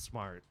really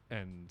smart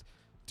and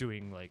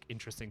doing like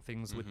interesting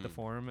things with the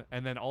form.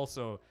 And then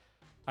also,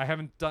 I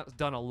haven't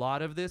done a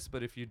lot of this,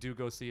 but if you do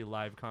go see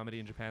live comedy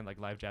in Japan, like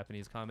live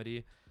Japanese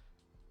comedy,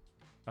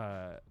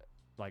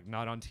 like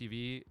not on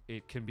TV,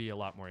 it can be a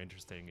lot more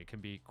interesting. It can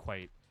be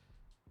quite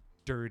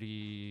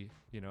dirty,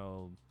 you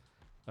know,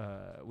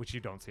 which you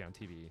don't see on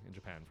TV in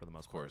Japan for the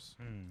most Of course.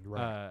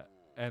 Right.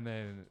 and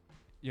then,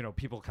 you know,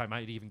 people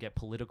might even get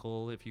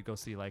political if you go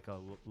see like a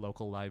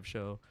local live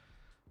show.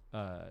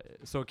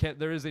 So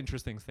there is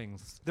interesting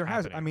things. There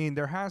happening.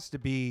 has to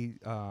be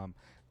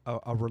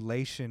a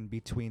relation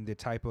between the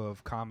type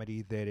of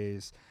comedy that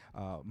is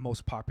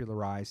most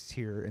popularized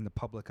here in the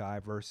public eye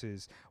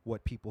versus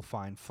what people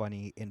find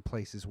funny in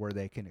places where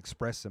they can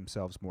express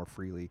themselves more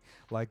freely.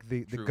 Like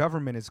the True.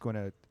 government is going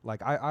to,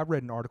 like, I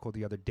read an article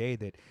the other day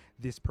that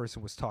this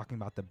person was talking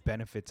about the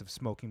benefits of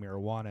smoking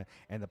marijuana,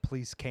 and the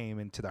police came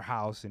into their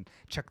house and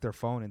checked their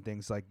phone and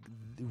things. Like,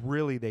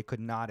 really, they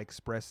could not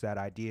express that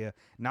idea.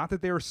 Not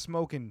that they were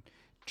smoking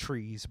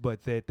trees,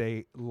 but that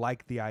they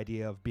like the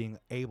idea of being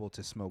able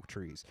to smoke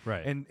trees.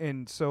 Right.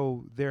 And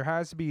so there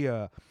has to be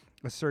a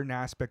certain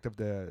aspect of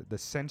the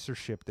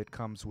censorship that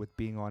comes with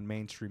being on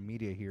mainstream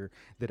media here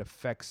that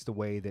affects the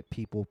way that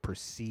people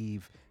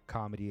perceive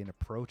comedy and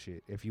approach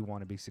it if you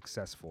want to be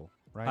successful,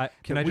 right?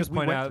 Can That I we- just we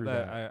point went out through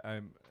that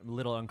I'm a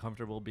little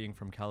uncomfortable being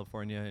from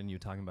California and you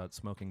talking about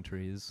smoking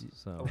trees.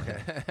 So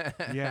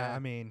Yeah, I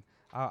mean,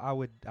 I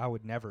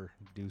would never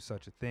do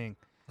such a thing.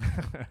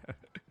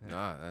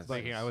 Nah, that's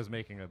I was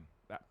making a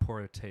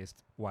poor taste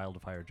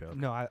wildfire joke.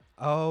 No, man,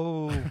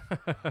 Oh,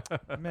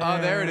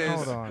 there it is.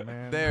 Hold on,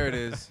 man. There it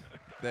is.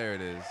 There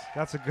it is.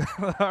 That's a good.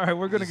 All right,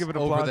 we're gonna Just give it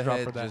an over applause the drop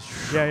head, for that.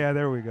 just- Yeah,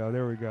 there we go.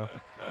 There we go.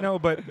 No,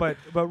 but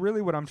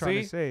really, what I'm trying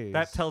See, to say is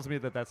that tells me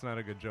that that's not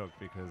a good joke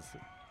because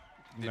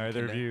Didn't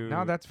neither of connect. you.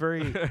 now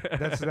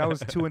that was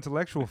too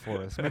intellectual for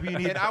us. Maybe you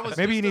need And I was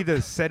maybe you just need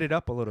to set it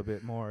up a little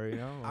bit more. You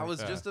know, I like- was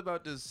just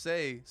about to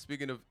say,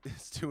 speaking of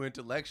it's too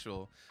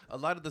intellectual, a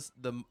lot of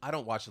the I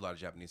don't watch a lot of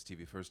Japanese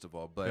TV, first of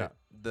all, but Yeah.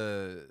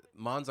 the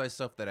manzai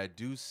stuff that I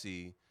do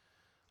see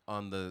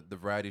on the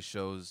variety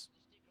shows,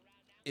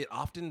 it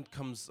often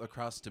comes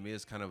across to me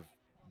as kind of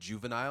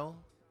juvenile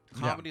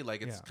comedy,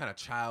 like it's Yeah. kind of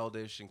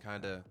childish and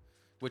kind of,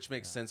 which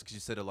makes sense because you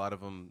said a lot of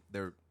them,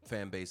 their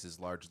fan base is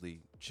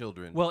largely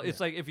children. Well, it's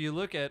like if you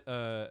look at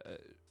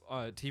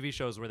TV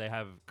shows where they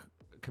have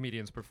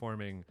comedians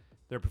performing,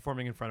 they're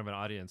performing in front of an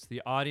audience.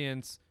 The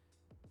audience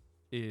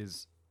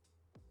is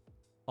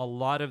a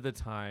lot of the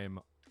time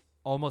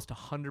almost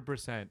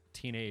 100%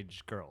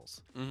 teenage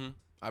girls.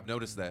 I've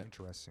noticed that.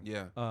 Interesting.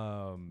 Yeah.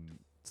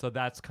 So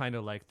that's kind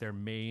of like their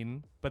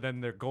main, but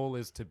then their goal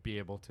is to be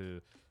able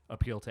to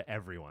appeal to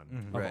everyone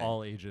Mhm. of Right.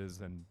 all ages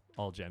and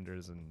all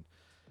genders. And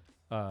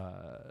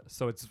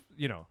so it's,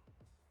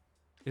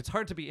 it's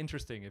hard to be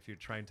interesting if you're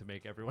trying to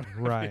make everyone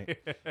Right.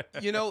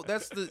 You know,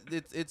 that's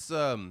it's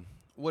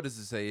what does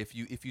it say? If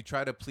you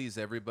try to please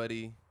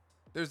everybody,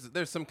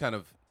 there's some kind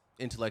of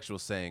intellectual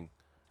saying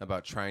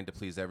about trying to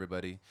please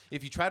everybody.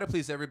 If you try to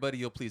please everybody,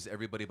 you'll please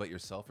everybody but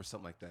yourself, or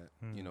something like that.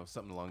 You know,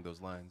 something along those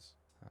lines.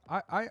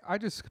 I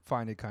just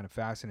find it kind of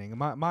fascinating.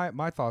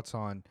 My thoughts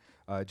on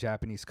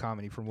Japanese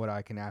comedy, from what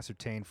I can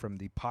ascertain from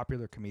the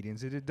popular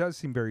comedians, it does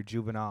seem very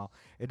juvenile.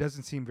 It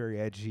doesn't seem very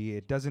edgy.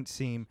 It doesn't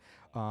seem,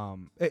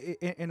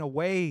 in a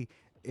way,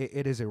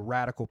 it is a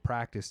radical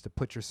practice to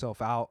put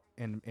yourself out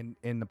in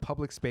the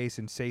public space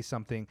and say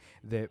something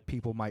that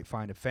people might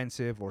find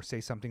offensive, or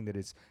say something that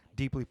is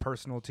deeply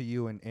personal to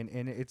you, and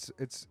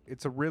it's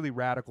a really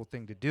radical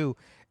thing to do.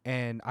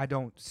 And I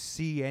don't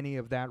see any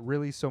of that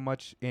really so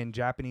much in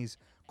Japanese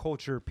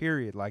culture,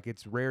 period. Like,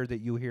 it's rare that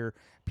you hear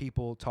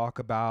people talk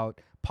about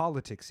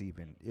politics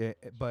even.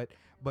 But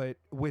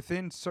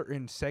within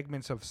certain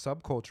segments of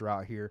subculture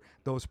out here,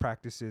 those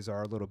practices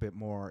are a little bit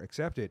more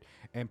accepted.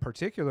 And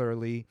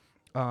particularly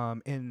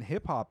in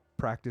hip hop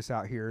practice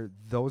out here,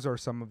 those are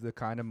some of the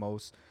kind of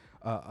most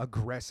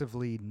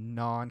aggressively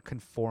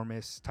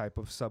non-conformist type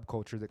of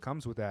subculture that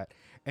comes with that.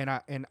 And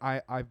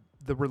I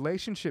the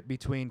relationship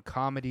between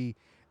comedy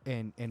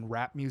and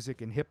rap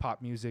music and hip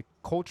hop music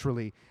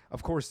culturally,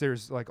 of course,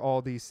 there's like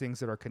all these things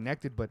that are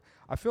connected, but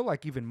I feel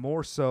like even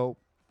more so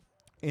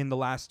in the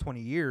last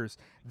 20 years,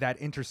 that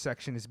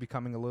intersection is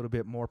becoming a little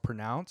bit more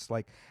pronounced.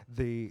 Like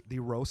the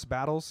roast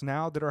battles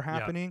now that are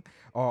happening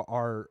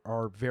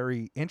are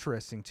very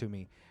interesting to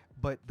me.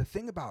 But the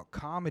thing about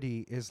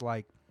comedy is,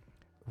 like,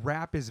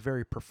 rap is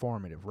very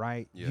performative,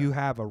 right? Yeah. You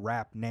have a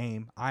rap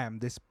name. I am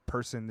this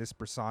person, this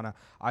persona.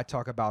 I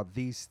talk about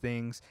these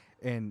things,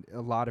 and a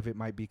lot of it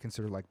might be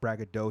considered like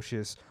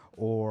braggadocious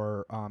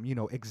or,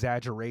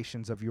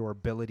 exaggerations of your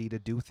ability to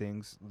do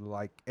things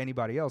like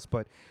anybody else.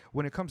 But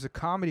when it comes to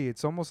comedy,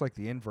 it's almost like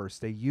the inverse.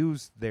 They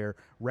use their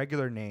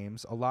regular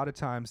names. A lot of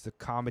times the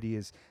comedy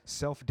is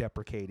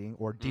self-deprecating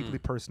or deeply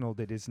personal,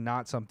 that is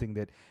not something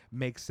that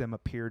makes them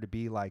appear to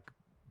be like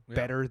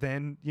better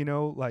than,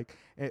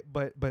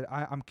 but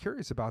I'm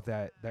curious about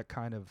that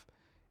kind of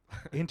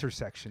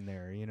intersection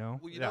there, Well,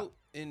 you know,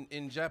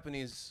 in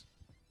Japanese,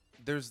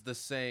 there's the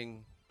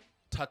saying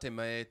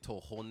tatemae to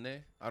honne.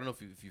 I don't know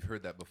if you've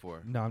heard that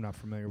before. No, I'm not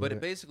familiar But with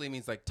it basically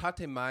means, like,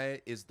 tatemae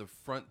is the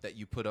front that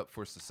you put up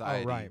for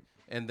society. right.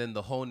 And then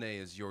the honne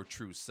is your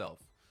true self.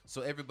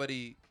 So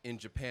everybody in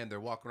Japan, they're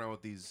walking around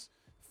with these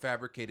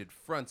fabricated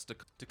fronts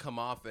to come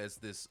off as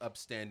this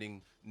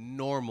upstanding,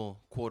 normal,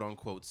 quote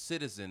unquote,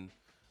 citizen.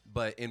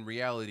 But in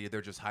reality,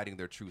 they're just hiding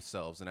their true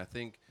selves. And I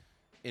think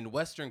in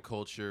Western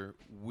culture,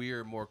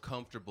 we're more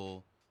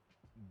comfortable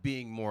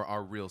being more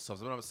our real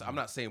selves. I'm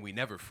not saying we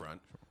never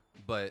front,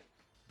 but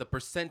the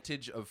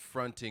percentage of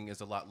fronting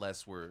is a lot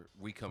less where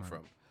we come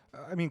from.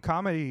 I mean,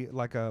 comedy,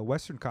 like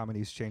Western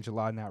comedies, changed a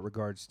lot in that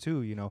regards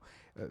too. You know,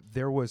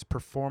 there was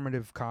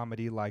performative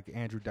comedy like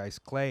Andrew Dice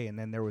Clay, and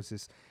then there was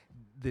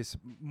this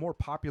more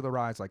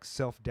popularized, like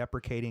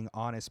self-deprecating,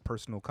 honest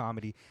personal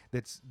comedy.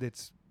 That's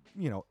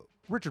you know,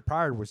 Richard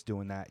Pryor was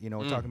doing that. You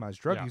know, talking about his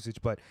drug Yeah.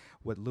 usage, but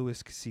what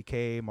Louis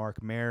C.K.,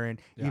 Mark Maron,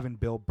 Yeah. even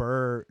Bill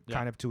Burr, Yeah.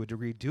 kind of to a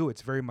degree, do.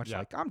 It's very much Yeah.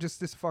 like, I'm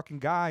just this fucking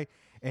guy,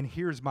 and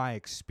here's my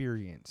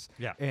experience.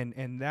 Yeah.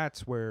 And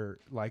that's where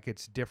like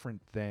it's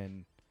different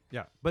than.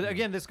 Yeah, but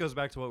again, this goes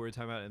back to what we were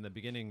talking about in the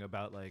beginning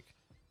about like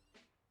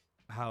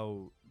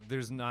how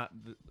there's not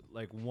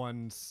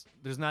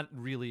there's not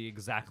really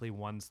exactly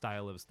one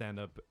style of stand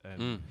up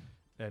and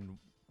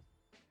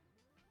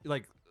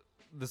like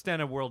the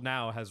stand up world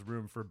now has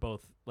room for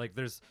both. Like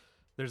there's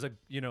a,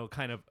 you know,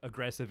 kind of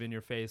aggressive in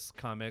your face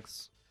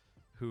comics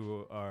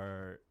who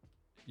are,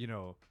 you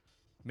know,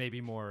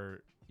 maybe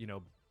more, you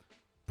know,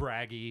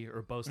 braggy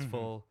or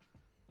boastful.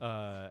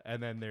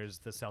 And then there's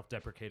the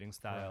self-deprecating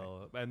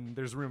style, and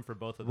there's room for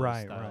both of those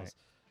Right, styles.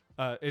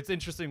 It's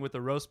interesting with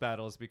the roast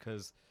battles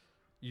because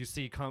you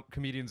see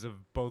comedians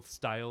of both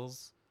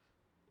styles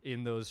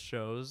in those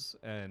shows,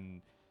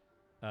 and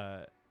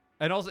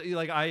also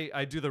like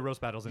I do the roast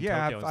battles in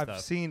Yeah, Tokyo and I've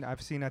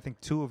stuff. seen I think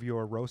 2 of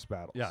your roast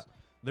battles. Yeah,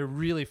 they're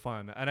really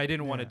fun, and I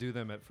didn't want to Yeah. do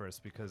them at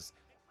first because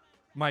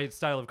my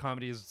style of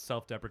comedy is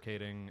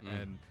self-deprecating,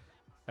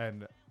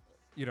 and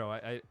you know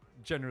I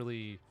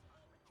generally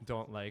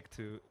don't like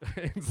to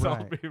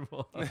insult Right.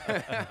 people.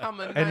 I'm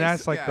a And nice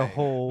that's like the guy.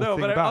 whole No,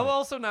 thing but about I'm it.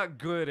 also not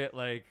good at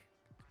like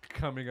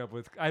coming up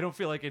with. I don't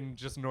feel like in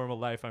just normal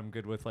life I'm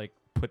good with like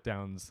put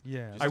downs.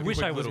 Yeah. Just I a wish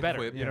quick I was little better.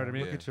 quip. You know what I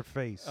mean? Look at your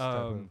face. type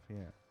Um, of-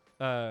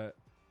 yeah.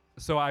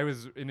 So I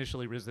was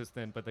initially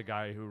resistant, but the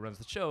guy who runs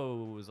the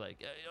show was like,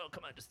 "Yeah, yo,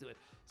 come on, just do it."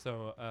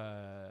 So,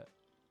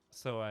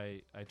 so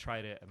I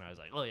tried it, and I was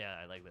like, "Oh yeah,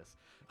 I like this."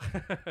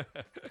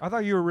 I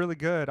thought you were really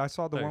good. I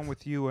saw the one Thanks.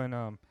 with you and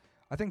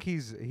I think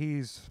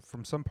he's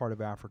from some part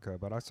of Africa,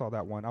 but I saw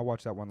that one. I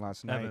watched that one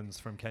last night. Evans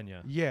from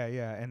Kenya. Yeah,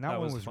 and that That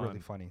one was was really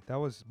fun. funny. That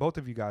was both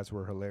of you guys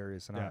were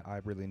hilarious, and Yeah. I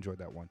really enjoyed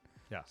that one.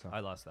 Yeah, So. I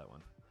lost that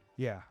one.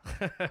 Yeah,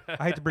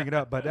 I hate to bring it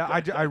up, but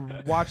I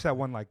watched that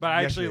one like. But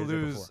I actually yesterday or the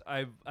day lose.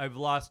 before. I've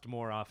lost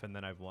more often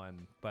than I've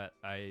won, but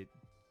I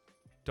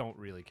don't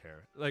really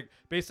care. Like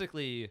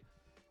basically,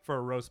 for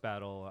a roast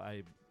battle,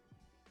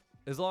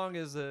 as long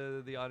as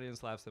the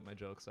audience laughs at my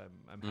jokes,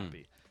 I'm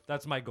happy.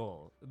 That's my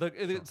goal.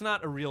 It's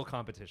not a real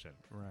competition,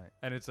 Right.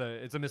 and it's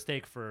a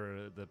mistake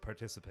for the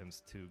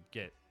participants to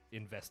get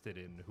invested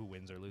in who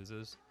wins or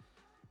loses.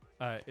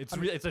 It's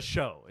a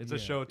show. It's a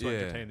Yeah. show to Yeah.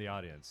 entertain the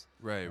audience.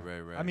 Right.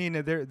 I mean,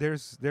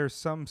 there's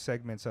some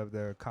segments of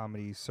the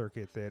comedy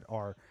circuit that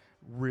are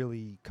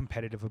really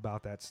competitive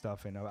about that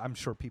stuff, and I'm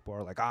sure people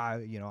are like,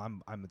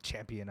 I'm a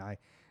champion. I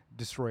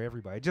destroy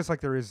everybody. Just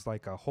like there is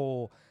like a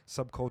whole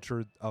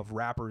subculture of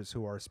rappers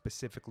who are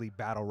specifically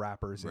battle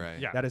rappers, and Right.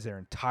 Yeah. that is their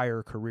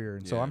entire career.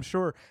 And so Yeah. I'm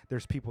sure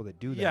there's people that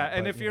do that. Yeah,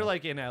 and but, if you you're know,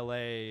 like in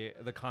LA,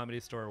 the Comedy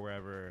Store,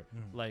 wherever,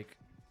 like,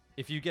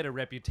 if you get a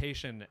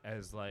reputation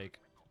as like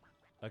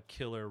a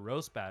killer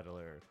roast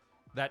battler,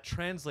 that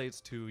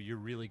translates to you're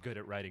really good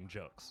at writing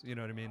jokes. You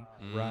know what I mean?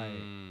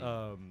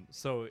 Right.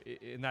 So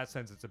in that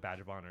sense, it's a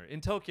badge of honor.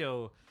 In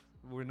Tokyo,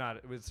 we're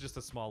not. It's just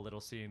a small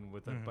little scene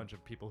with a bunch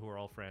of people who are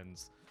all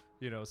friends.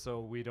 You know, so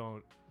we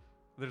don't.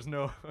 There's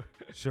no.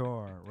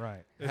 sure,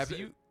 right.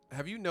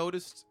 Have you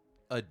noticed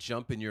a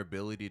jump in your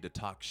ability to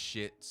talk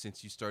shit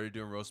since you started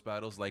doing roast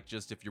battles? Like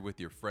just if you're with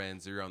your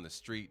friends or you're on the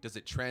street, does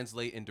it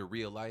translate into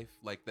real life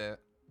like that?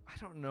 I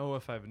don't know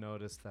if I've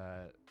noticed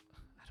that.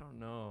 I don't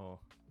know.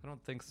 I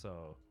don't think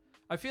so.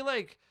 I feel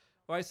like,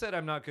 well, I said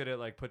I'm not good at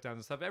like put downs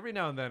and stuff. Every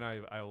now and then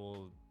I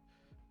will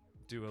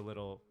do a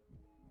little,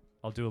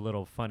 I'll do a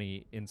little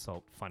funny in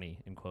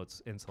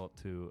quotes, insult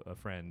to a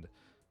friend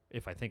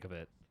if I think of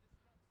it.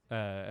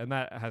 And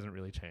that hasn't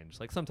really changed.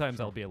 Like sometimes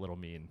I'll be a little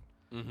mean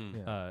Mm-hmm.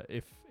 Yeah.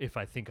 if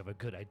I think of a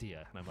good idea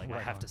and I'm like, I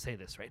Right have on. to say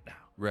this right now.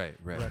 Right.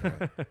 Right.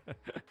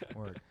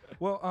 Word.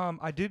 Well,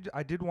 I did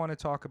want to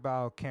talk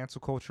about cancel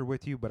culture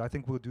with you, but I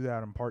think we'll do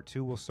that in part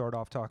 2. We'll start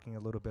off talking a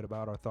little bit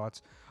about our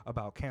thoughts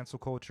about cancel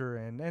culture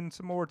and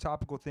some more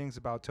topical things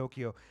about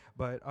Tokyo.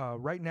 But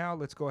right now,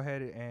 let's go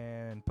ahead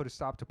and put a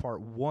stop to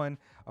part 1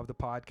 of the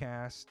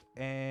podcast,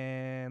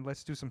 and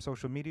let's do some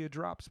social media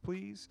drops,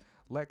 please.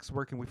 Lex,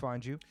 where can we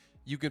find you?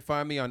 You can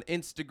find me on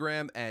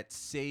Instagram at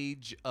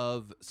Sage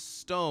of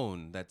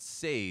Stone. That's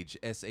Sage,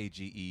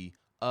 S-A-G-E,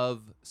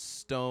 of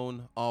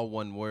Stone, all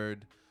one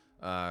word.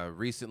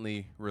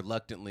 Recently,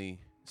 reluctantly,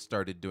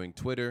 started doing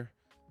Twitter.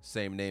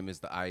 Same name as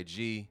the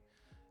IG.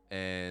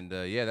 And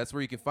yeah, that's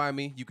where you can find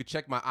me. You could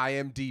check my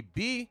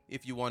IMDb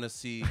if you want to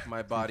see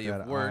my body of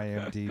Got work.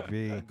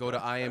 IMDb. Go to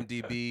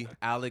IMDb,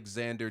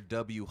 Alexander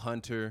W.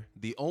 Hunter,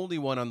 the only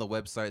one on the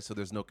website, so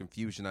there's no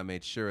confusion. I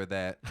made sure of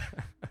that.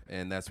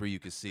 And that's where you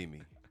can see me.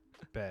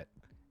 Bet.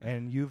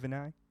 And you,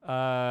 Vinay?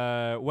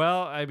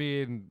 Well, I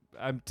mean,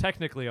 I'm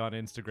technically on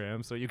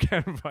Instagram, so you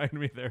can find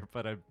me there,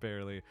 but I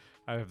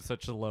have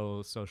such a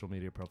low social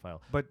media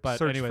profile. But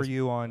search anyways, for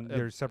you on,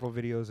 there's several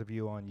videos of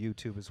you on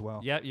YouTube as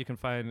well. Yeah, you can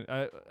find,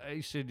 I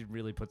should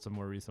really put some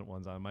more recent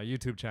ones on. My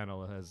YouTube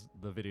channel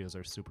the videos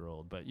are super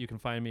old, but you can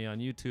find me on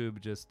YouTube,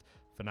 just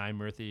Vinay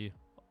Murthy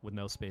with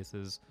no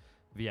spaces,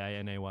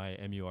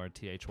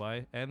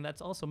 VINAYMURTHY, and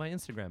that's also my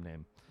Instagram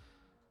name.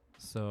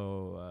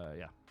 So,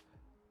 yeah.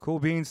 Cool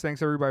beans.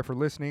 Thanks everybody for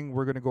listening.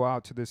 We're going to go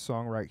out to this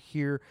song right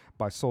here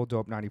by Soul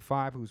Dope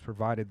 95, who's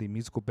provided the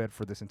musical bed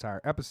for this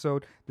entire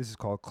episode. This is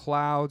called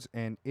Clouds,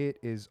 and it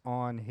is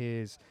on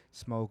his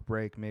Smoke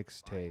Break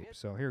mixtape.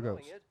 So here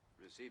goes.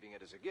 Receiving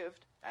it as a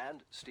gift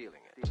and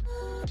stealing it.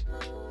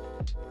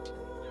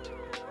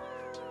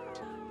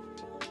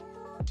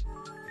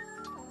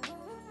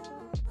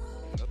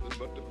 Nothing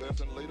but the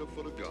best and later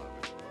for the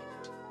garbage.